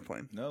got you an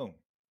airplane. No.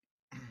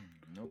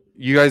 Nope.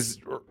 You guys,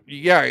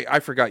 I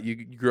forgot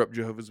you grew up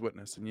Jehovah's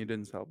Witness and you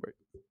didn't celebrate.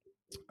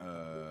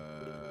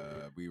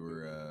 We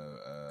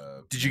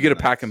were. Did you get a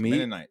pack of meat?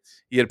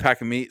 Mennonites. You had a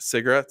pack of meat,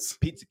 cigarettes,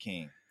 Pizza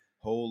King,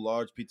 whole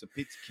large Pizza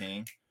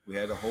King. We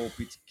had a whole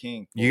Pizza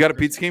King. You got a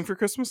Pizza King for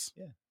Christmas?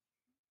 Yeah.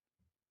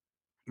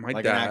 My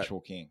like dad, an actual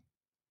king.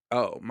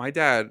 Oh, my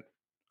dad.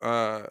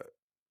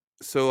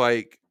 So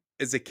like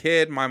as a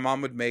kid, my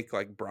mom would make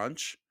like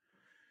brunch,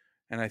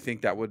 and I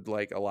think that would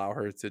like allow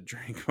her to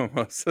drink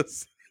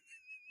mimosas.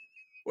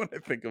 When I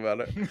think about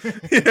it,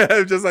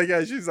 yeah, just like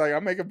she's like,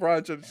 I'm making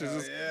brunch, and she's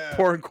just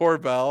pouring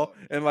Corbel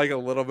and like a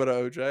little bit of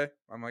OJ.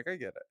 I'm like, I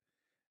get it.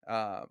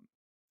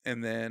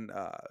 And then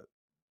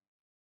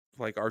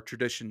like our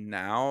tradition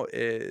now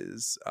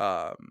is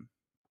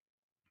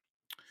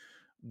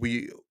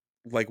we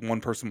like one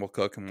person will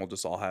cook and we'll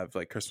just all have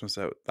like Christmas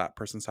at that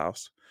person's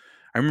house.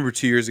 I remember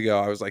 2 years ago,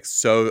 I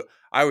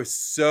was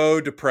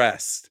so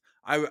depressed.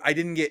 I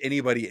didn't get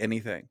anybody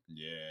anything.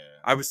 Yeah.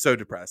 I was so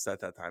depressed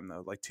at that time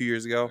though. Like 2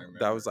 years ago,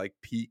 that was like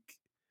peak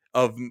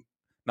of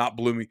not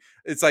blooming.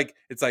 It's like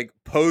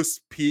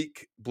post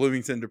peak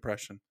Bloomington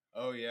depression.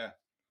 Oh yeah.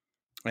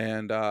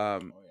 And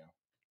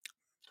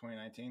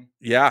 2019.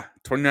 Yeah,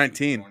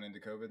 2019. Going into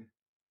COVID.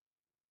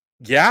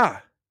 Yeah.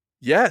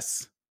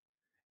 Yes.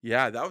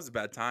 Yeah, that was a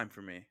bad time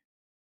for me.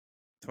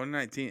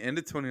 2019, end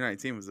of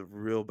 2019 was a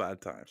real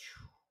bad time.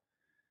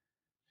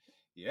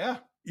 Yeah.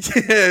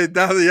 Yeah.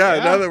 Now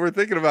that we're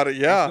thinking about it,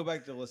 yeah. Let's go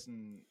back to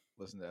listen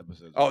to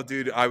episodes. Oh,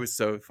 dude, I was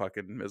so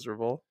fucking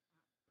miserable.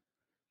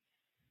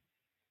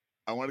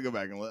 I want to go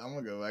back and I'm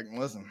gonna go back and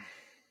listen.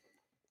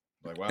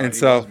 Like, wow, and he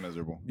so was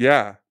miserable.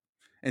 Yeah,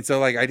 and so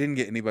like I didn't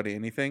get anybody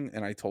anything,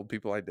 and I told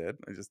people I did.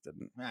 I just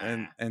didn't.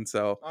 And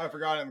so I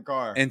forgot it in the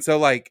car. And so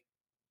like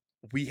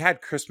we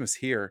had Christmas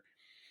here,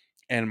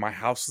 and my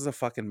house was a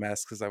fucking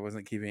mess because I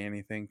wasn't keeping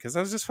anything because I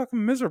was just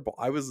fucking miserable.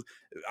 I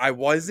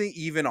wasn't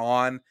even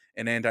on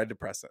an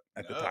antidepressant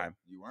at the time.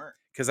 You weren't.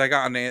 Because I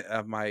got on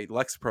my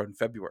Lexapro in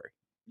February.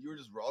 You were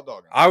just raw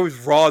dogging. I was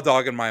raw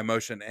dogging my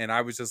emotion, and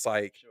I was just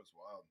like, shit was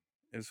wild.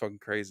 It was fucking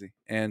crazy.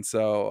 And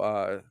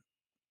so,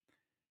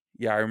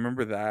 yeah, I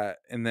remember that.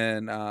 And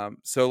then,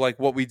 so like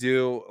what we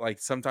do,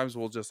 like sometimes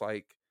we'll just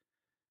like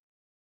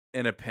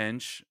in a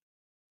pinch.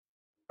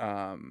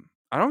 I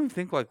don't even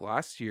think like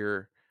last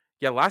year.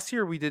 Yeah, last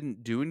year we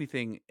didn't do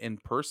anything in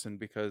person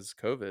because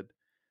COVID.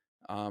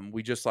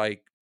 We just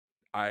like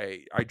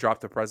I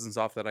dropped the presents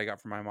off that I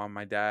got from my mom and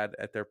my dad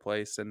at their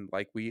place, and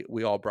like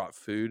we all brought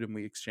food and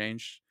we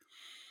exchanged.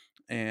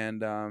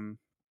 And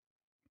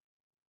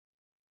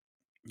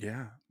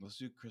yeah, let's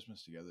do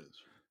Christmas together this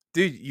year.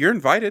 Dude, you're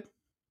invited.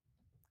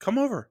 Come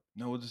over.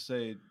 No, we'll just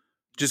say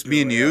just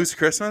me and you. It's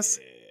Christmas.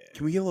 Yeah.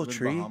 Can we get a little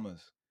tree?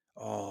 Bahamas.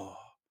 Oh,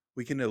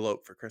 we can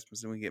elope for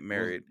Christmas and we get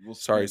married. We'll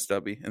Sorry,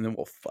 Stubby, and then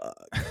we'll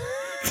fuck.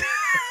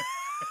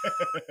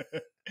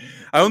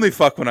 I only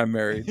fuck when I'm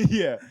married.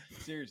 Yeah,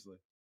 seriously.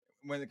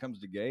 When it comes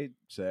to gay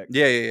sex.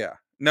 Yeah.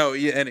 No,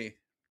 any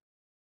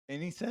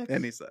sex.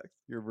 Any sex.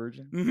 You're a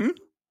virgin. Mm-hmm.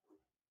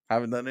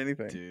 Haven't done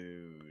anything,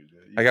 dude.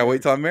 I gotta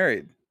wait till I'm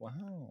married. Wow.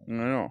 I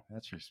know.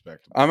 That's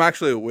respectable. I'm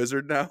actually a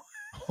wizard now.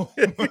 Oh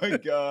my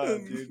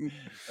god, dude!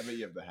 I bet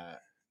you have the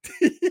hat.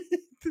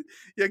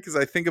 Yeah, because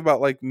I think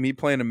about like me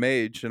playing a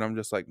mage, and I'm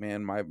just like,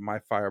 man, my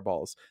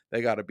fireballs,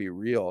 they got to be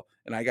real,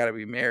 and I got to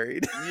be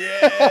married.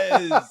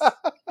 Yes.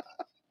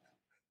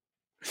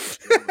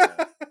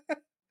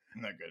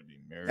 I'm not gonna be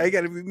married. I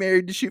got to be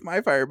married to shoot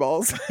my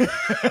fireballs.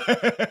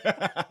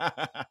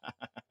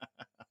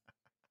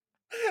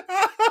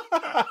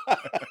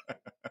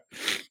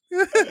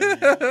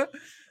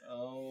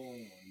 Oh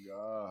my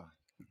god.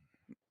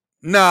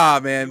 Nah,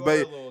 man,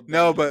 but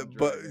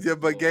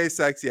gay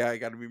sex, yeah, I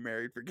got to be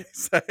married for gay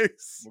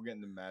sex. We'll get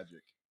into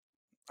magic.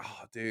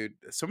 Oh, dude,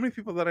 so many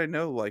people that I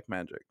know like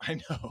magic.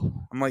 I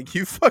know. I'm like,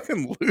 you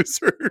fucking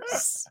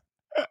losers.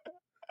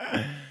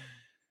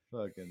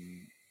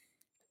 Fucking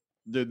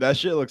dude, that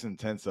shit looks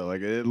intense though.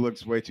 Like it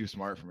looks way too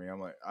smart for me. I'm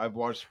like, I've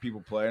watched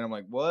people play, and I'm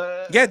like,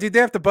 what? Yeah, dude, they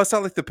have to bust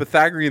out like the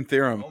Pythagorean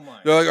theorem. Oh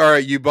my. They're like, all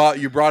right, you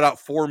brought out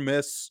 4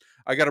 myths.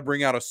 I got to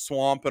bring out a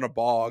swamp and a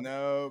bog.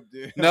 No,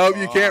 dude. No,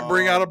 you can't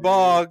bring out a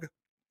bog.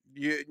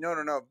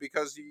 No,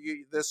 because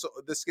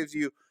this gives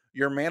you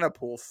your mana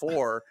pool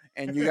 4,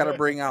 and you got to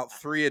bring out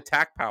 3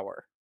 attack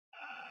power.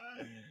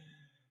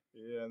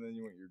 Yeah, and then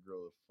you want your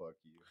girl to fuck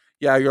you.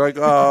 Yeah, you're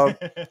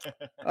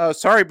like,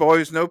 sorry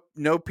boys,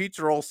 no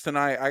pizza rolls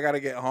tonight. I got to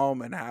get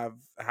home and have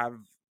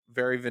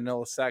very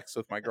vanilla sex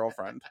with my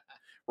girlfriend.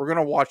 We're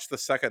gonna watch the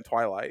second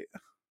Twilight.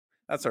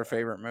 That's our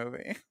favorite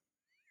movie.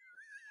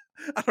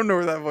 I don't know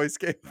where that voice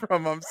came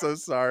from. I'm so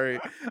sorry.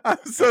 I'm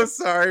so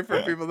sorry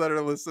for people that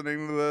are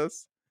listening to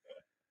this.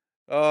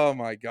 Oh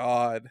my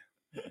god.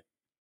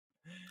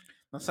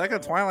 The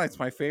second Twilight's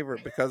my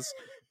favorite because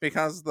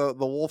the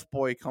wolf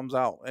boy comes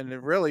out and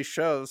it really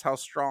shows how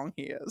strong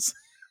he is.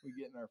 We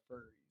getting our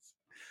furries.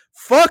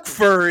 Fuck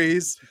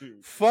furries.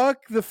 Dude.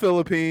 Fuck the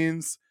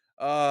Philippines.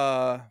 Dude,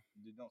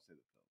 don't say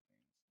the Philippines.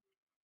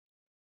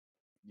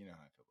 You know how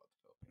I feel about the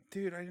Philippines.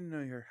 Dude, I didn't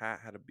know your hat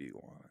had a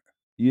beagle on it.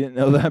 You didn't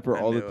know that for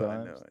all the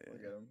time. I know, yeah.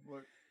 Look at him.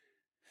 Look.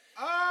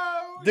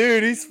 Oh,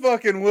 dude, he's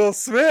fucking Will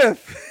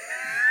Smith.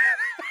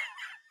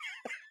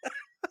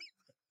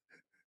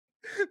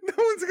 No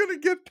one's gonna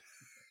get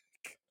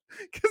back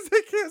because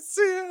they can't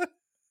see it.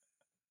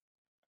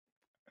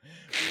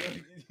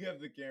 You have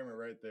the camera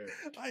right there.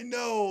 I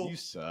know. You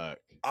suck.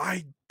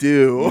 I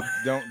do.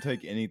 You don't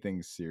take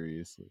anything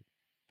seriously.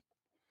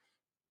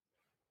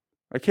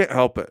 I can't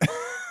help it.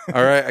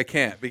 All right, I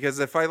can't, because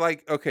if I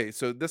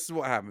so this is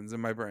what happens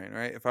in my brain,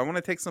 right? If I want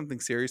to take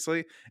something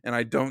seriously and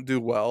I don't do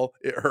well,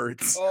 it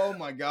hurts. Oh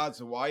my god!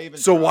 So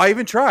why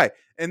even try?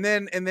 And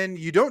then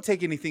you don't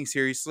take anything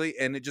seriously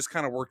and it just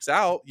kind of works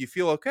out. You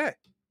feel okay.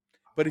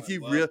 But if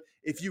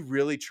you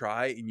really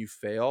try and you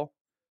fail,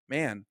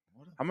 man,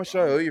 how much do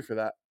I owe you for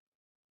that?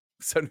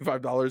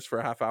 $75 for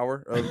a half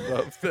hour.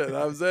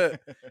 That was it.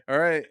 All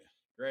right.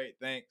 Great.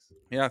 Thanks.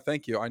 Yeah.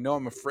 Thank you. I know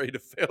I'm afraid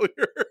of failure.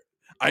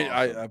 Awesome.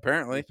 I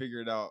apparently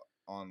figured it out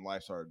on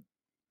Life's Hard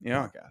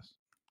podcast.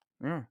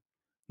 Yeah.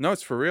 No,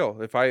 it's for real.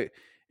 If I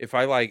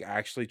like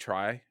actually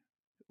try,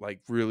 like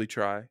really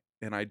try,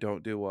 and I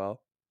don't do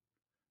well,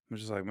 I'm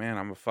just like, man,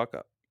 I'm a fuck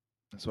up.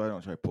 That's why I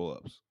don't try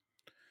pull-ups.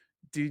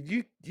 Dude,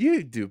 you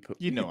do.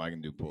 You know I can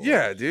do pull-ups.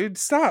 Yeah, dude.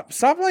 Stop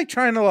like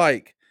trying to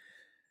like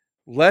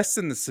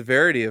lessen the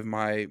severity of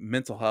my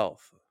mental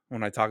health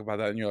when I talk about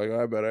that. And you're like,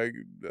 I bet I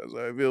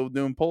feel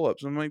doing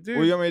pull-ups. I'm like, dude.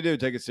 What do you want me to do?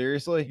 Take it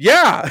seriously?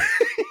 Yeah.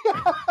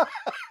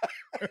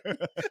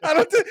 I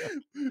don't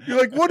you're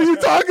like, what are you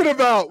talking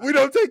about? We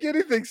don't take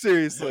anything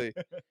seriously.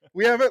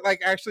 We haven't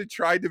like actually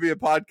tried to be a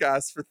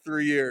podcast for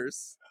 3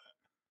 years.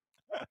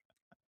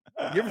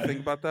 You ever think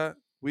about that?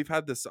 We've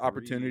had this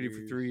opportunity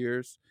for 3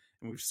 years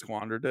and we've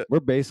squandered it. We're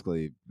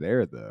basically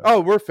there though.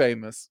 Oh, we're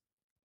famous.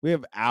 We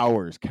have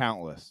hours,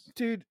 countless.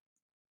 Dude,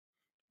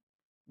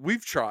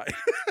 we've tried.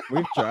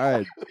 We've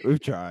tried. We've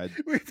tried.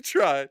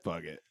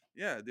 Fuck it.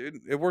 Yeah,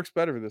 dude. It works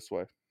better this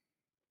way.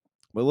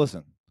 But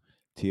listen,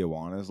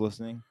 Tijuana is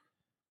listening.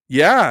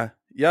 Yeah,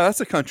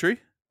 that's a country.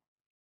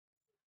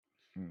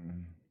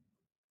 Mm-mm.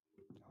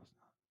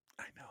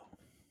 I know.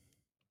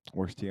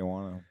 Where's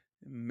Tijuana?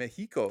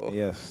 Mexico.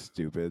 Yes,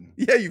 stupid.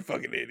 Yeah, you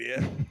fucking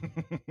idiot.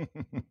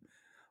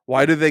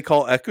 Why do they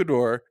call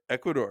Ecuador?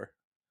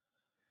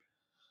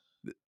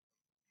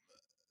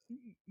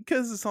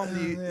 Because it's on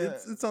the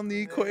it's on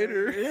the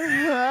equator.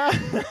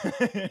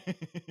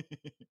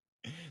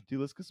 Dude,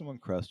 let's get some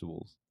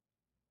Uncrustables.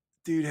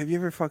 Dude, have you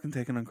ever fucking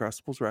taken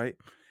Uncrustables, right?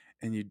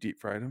 And you deep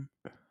fried them,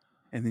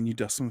 and then you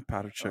dust them with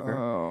powdered sugar.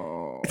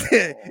 Oh.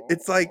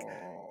 It's like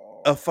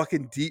a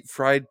fucking deep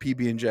fried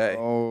PB&J.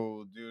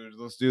 Oh, dude,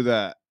 let's do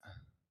that.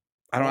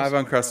 I don't have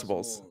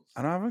Uncrustables.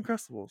 I don't have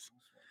Uncrustables.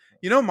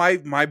 You know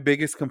my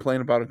biggest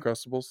complaint about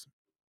Uncrustables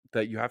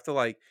that you have to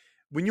like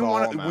when you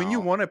want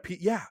a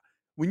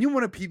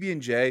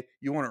PB&J,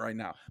 you want it right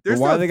now. There's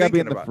why they got to be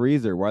in the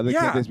freezer? Why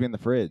can't they just be in the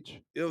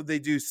fridge? They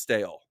do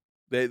stale.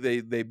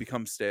 They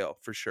become stale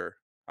for sure.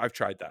 I've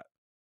tried that.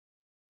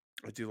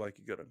 I do like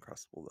a good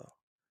Uncrustable though.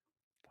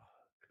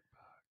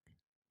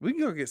 We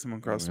can go get some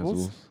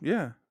Uncrustables.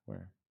 Yeah.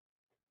 Where?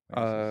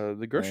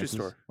 The grocery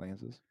store.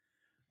 Lance's.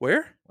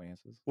 Where?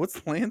 Lance's.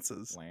 What's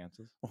Lance's?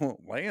 Lance's. Oh,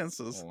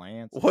 Lance's.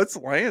 Lance's. What's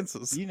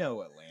Lance's? You know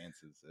what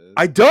Lance's is.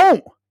 I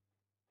don't.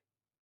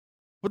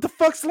 What the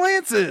fuck's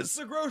Lance's? It's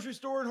the grocery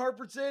store in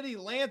Hartford City.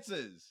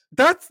 Lance's.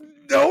 No,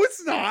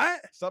 it's not.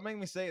 Stop making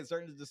me say it. It's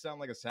starting to just sound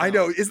like a sound. I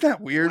know. Isn't that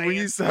weird when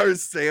you start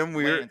saying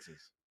weird?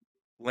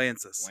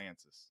 Lance's.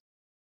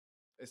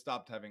 It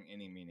stopped having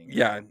any meaning.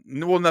 Yeah.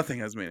 Well, nothing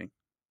has meaning.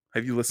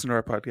 Have you listened to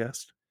our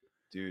podcast?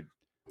 Dude,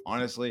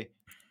 honestly,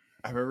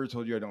 I've ever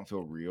told you I don't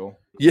feel real.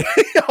 Yeah,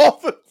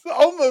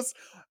 almost.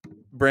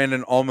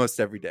 Brandon, almost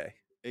every day.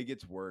 It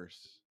gets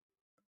worse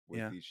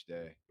with each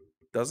day.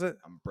 Does it?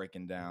 I'm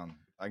breaking down.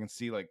 I can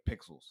see like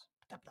pixels.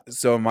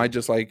 So am I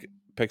just like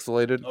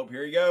pixelated? Oh,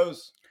 here he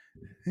goes.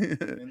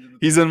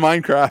 He's in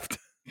Minecraft.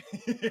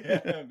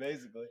 Yeah,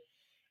 basically.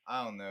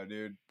 I don't know,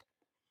 dude.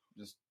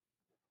 Just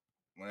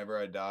whenever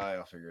I die,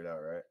 I'll figure it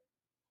out, right?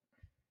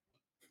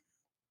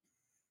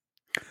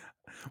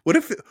 What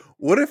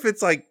if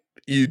it's like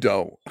you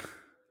don't? Oh,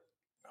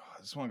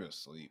 I just want to go to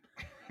sleep.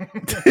 Let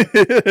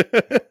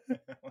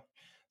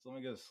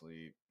me go to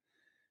sleep.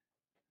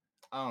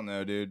 I don't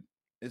know, dude.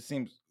 It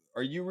seems.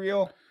 Are you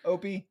real,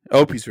 Opie?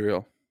 Opie's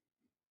real.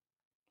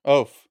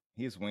 Oaf.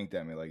 He just winked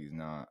at me like he's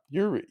not.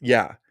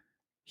 Yeah.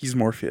 He's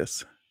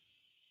Morpheus.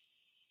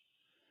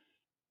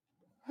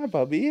 Hi,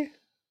 Bubby.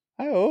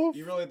 Hi, Oaf.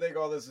 You really think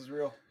all this is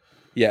real?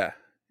 Yeah,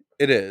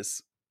 it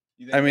is.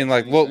 I mean,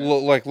 like,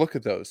 look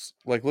at those.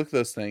 Like, look at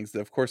those things.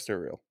 Of course, they're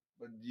real.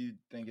 But do you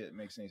think it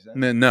makes any sense?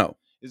 No.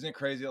 Isn't it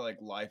crazy that like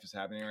life is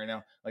happening right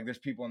now? Like, there's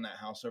people in that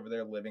house over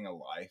there living a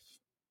life.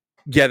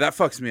 Yeah, that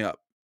fucks me up.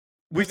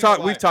 We've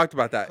talked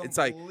about that. It's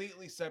like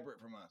completely separate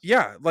from us.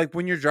 Yeah, like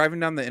when you're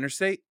driving down the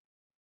interstate,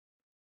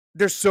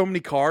 there's so many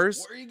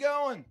cars. Where are you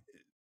going?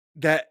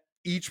 That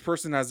each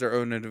person has their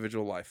own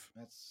individual life.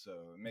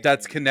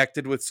 That's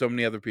connected with so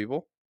many other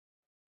people.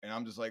 And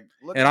I'm just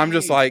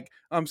like,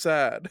 I'm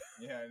sad.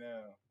 Yeah, I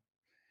know.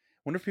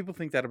 Wonder if people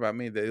think that about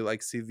me. They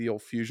like see the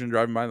old Fusion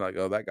driving by, like,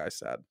 oh, that guy's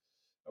sad.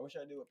 I wish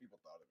I knew what people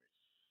thought of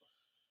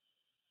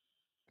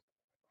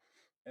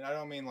me. And I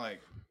don't mean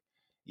like,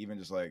 even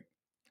just like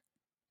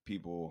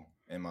people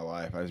in my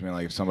life. I just mean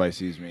like if somebody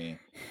sees me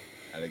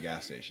at a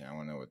gas station, I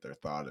want to know what their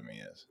thought of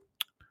me is.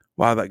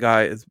 Wow, that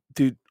guy is,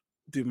 dude.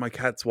 My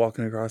cat's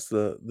walking across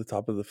the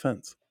top of the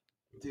fence.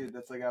 Dude,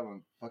 that's like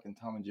having a fucking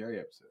Tom and Jerry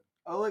episode.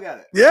 Oh, look at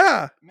it.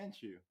 Yeah.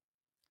 Minshew.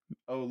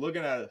 Oh,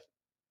 looking at it.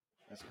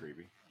 That's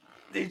creepy.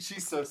 Dude,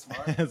 she's so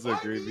smart. That's so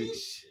creepy.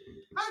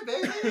 Hi,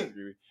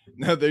 baby.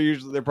 No,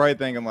 they're probably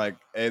thinking like,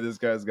 hey, this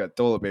guy's got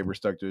toilet paper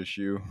stuck to his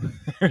shoe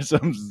or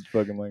something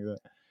fucking like that.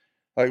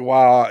 Like,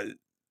 wow,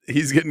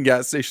 he's getting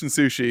gas station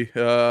sushi.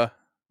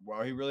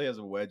 Wow, he really has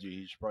a wedgie.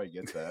 He should probably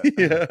get that.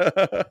 Yeah.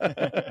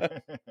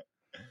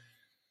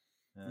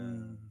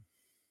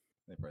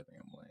 They probably think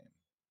I'm lame.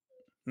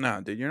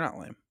 No, dude, you're not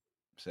lame.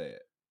 Say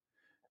it.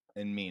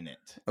 And mean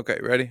it. Okay,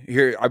 ready?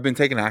 Here, I've been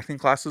taking acting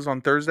classes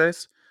on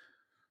Thursdays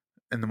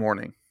in the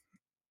morning.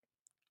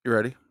 You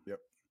ready? Yep.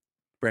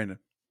 Brandon.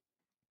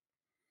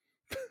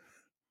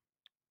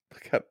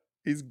 Look at,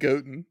 he's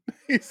goating.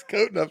 He's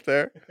goating up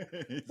there.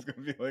 He's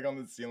going to be like on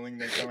the ceiling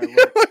next time I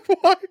look.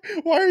 Like,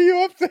 why are you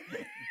up there?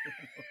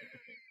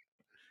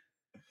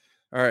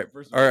 All right.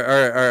 All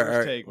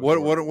right. What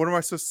am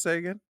I supposed to say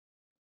again?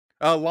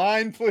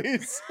 Line,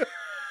 please.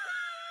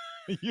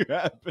 You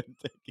have been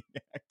taking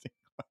acting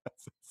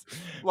classes.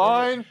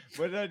 Line.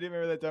 What did I do?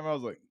 Remember that time I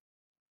was like,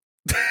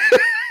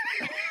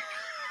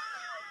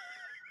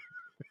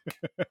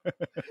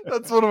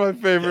 that's one of my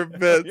favorite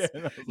bits.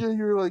 Yeah,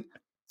 you were like,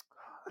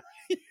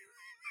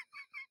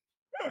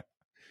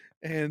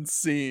 and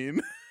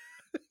scene.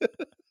 What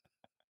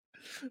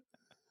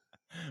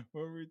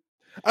were we?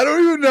 I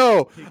don't even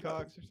know.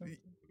 Peacocks or something.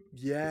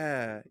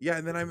 Yeah.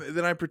 And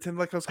then I pretend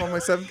like I was calling my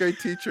 7th grade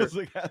teacher. I was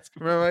like, ask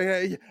him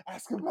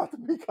about the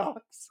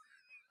peacocks.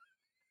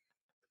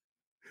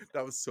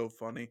 That was so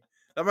funny.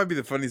 That might be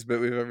the funniest bit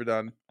we've ever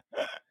done.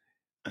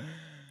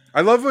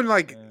 I love when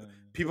like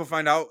people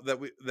find out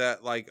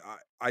that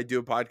I do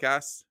a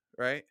podcast,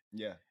 right?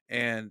 Yeah.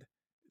 And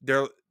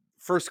their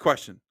first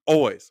question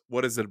always,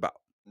 what is it about?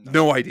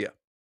 No idea.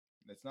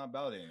 It's not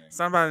about anything. It's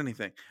not about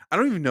anything. I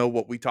don't even know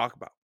what we talk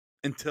about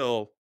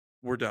until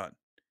we're done.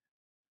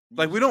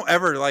 Like, we don't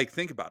ever like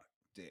think about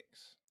it.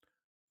 Dicks.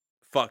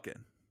 Fucking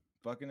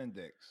and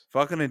dicks.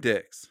 Fucking and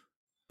dicks.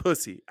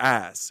 Pussy.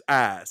 Ass.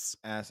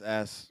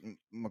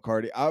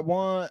 McCarty. I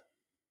want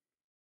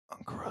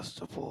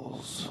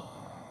Uncrustables.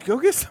 Go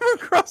get some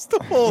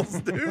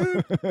Uncrustables,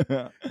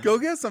 dude. Go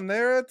get some.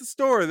 They're at the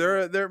store. They're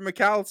at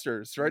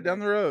McAllister's right down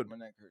the road. My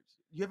neck hurts.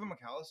 You have a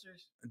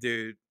McAllister's?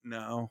 Dude,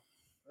 no.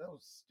 That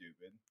was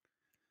stupid.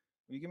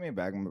 Will you give me a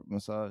back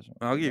massage?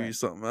 I'll give you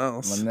something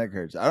else. My neck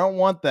hurts. I don't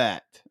want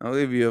that. I'll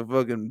give you a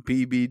fucking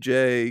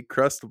PBJ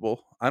Crustable.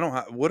 I don't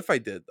have. What if I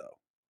did though?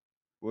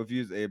 What if you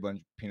use a bunch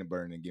of peanut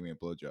butter and then give me a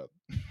blowjob?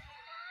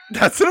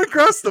 That's an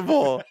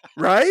Uncrustable,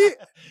 right?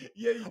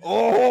 Yeah.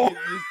 You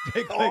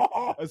take like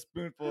a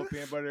spoonful of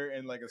peanut butter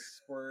and like a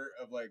squirt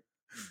of like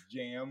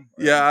jam.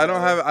 Yeah, I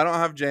don't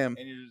have jam.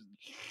 And you just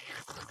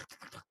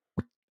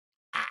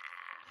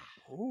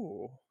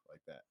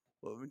like that.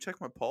 Well, let me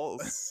check my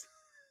pulse.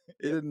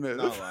 It didn't move.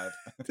 Not live.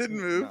 Didn't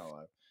move. Not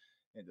live.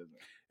 It doesn't.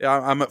 Yeah,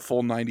 I'm at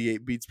full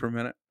 98 beats per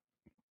minute.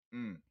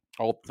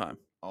 All the time.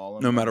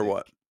 No matter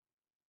what.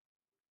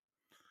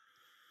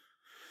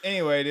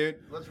 Anyway, dude,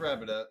 let's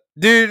wrap it up.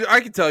 Dude,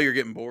 I can tell you're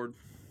getting bored.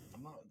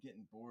 I'm not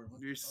getting bored.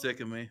 You're sick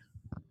of me.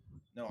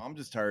 No, I'm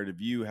just tired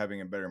of you having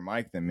a better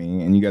mic than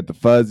me. And you got the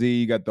fuzzy,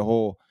 you got the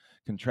whole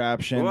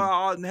contraption.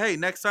 Well, hey,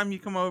 next time you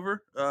come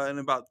over in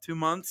about 2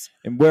 months.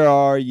 And where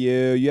are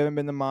you? You haven't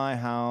been to my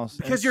house.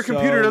 Because your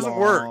computer doesn't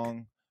work.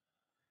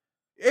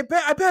 I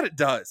bet it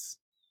does.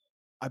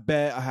 I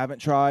bet I haven't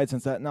tried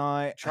since that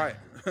night. Try it.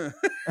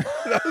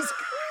 That was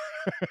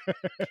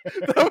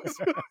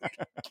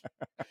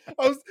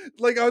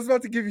I was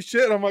about to give you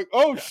shit. And I'm like,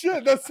 oh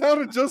shit, that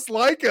sounded just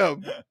like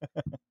him.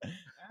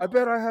 I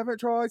bet I haven't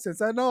tried since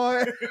that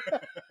night.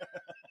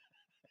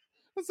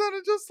 That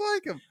sounded just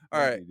like him. All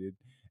right, dude.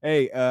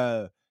 Hey,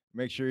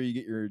 make sure you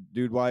get your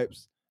dude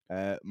wipes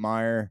at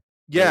Meijer.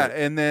 Yeah,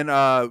 and then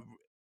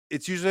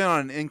it's usually on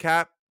an end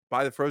cap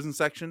by the frozen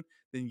section.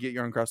 Then you get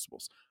your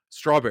Uncrustables.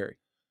 Strawberry.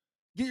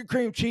 Get your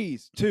cream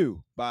cheese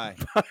too. Bye.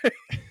 Bye.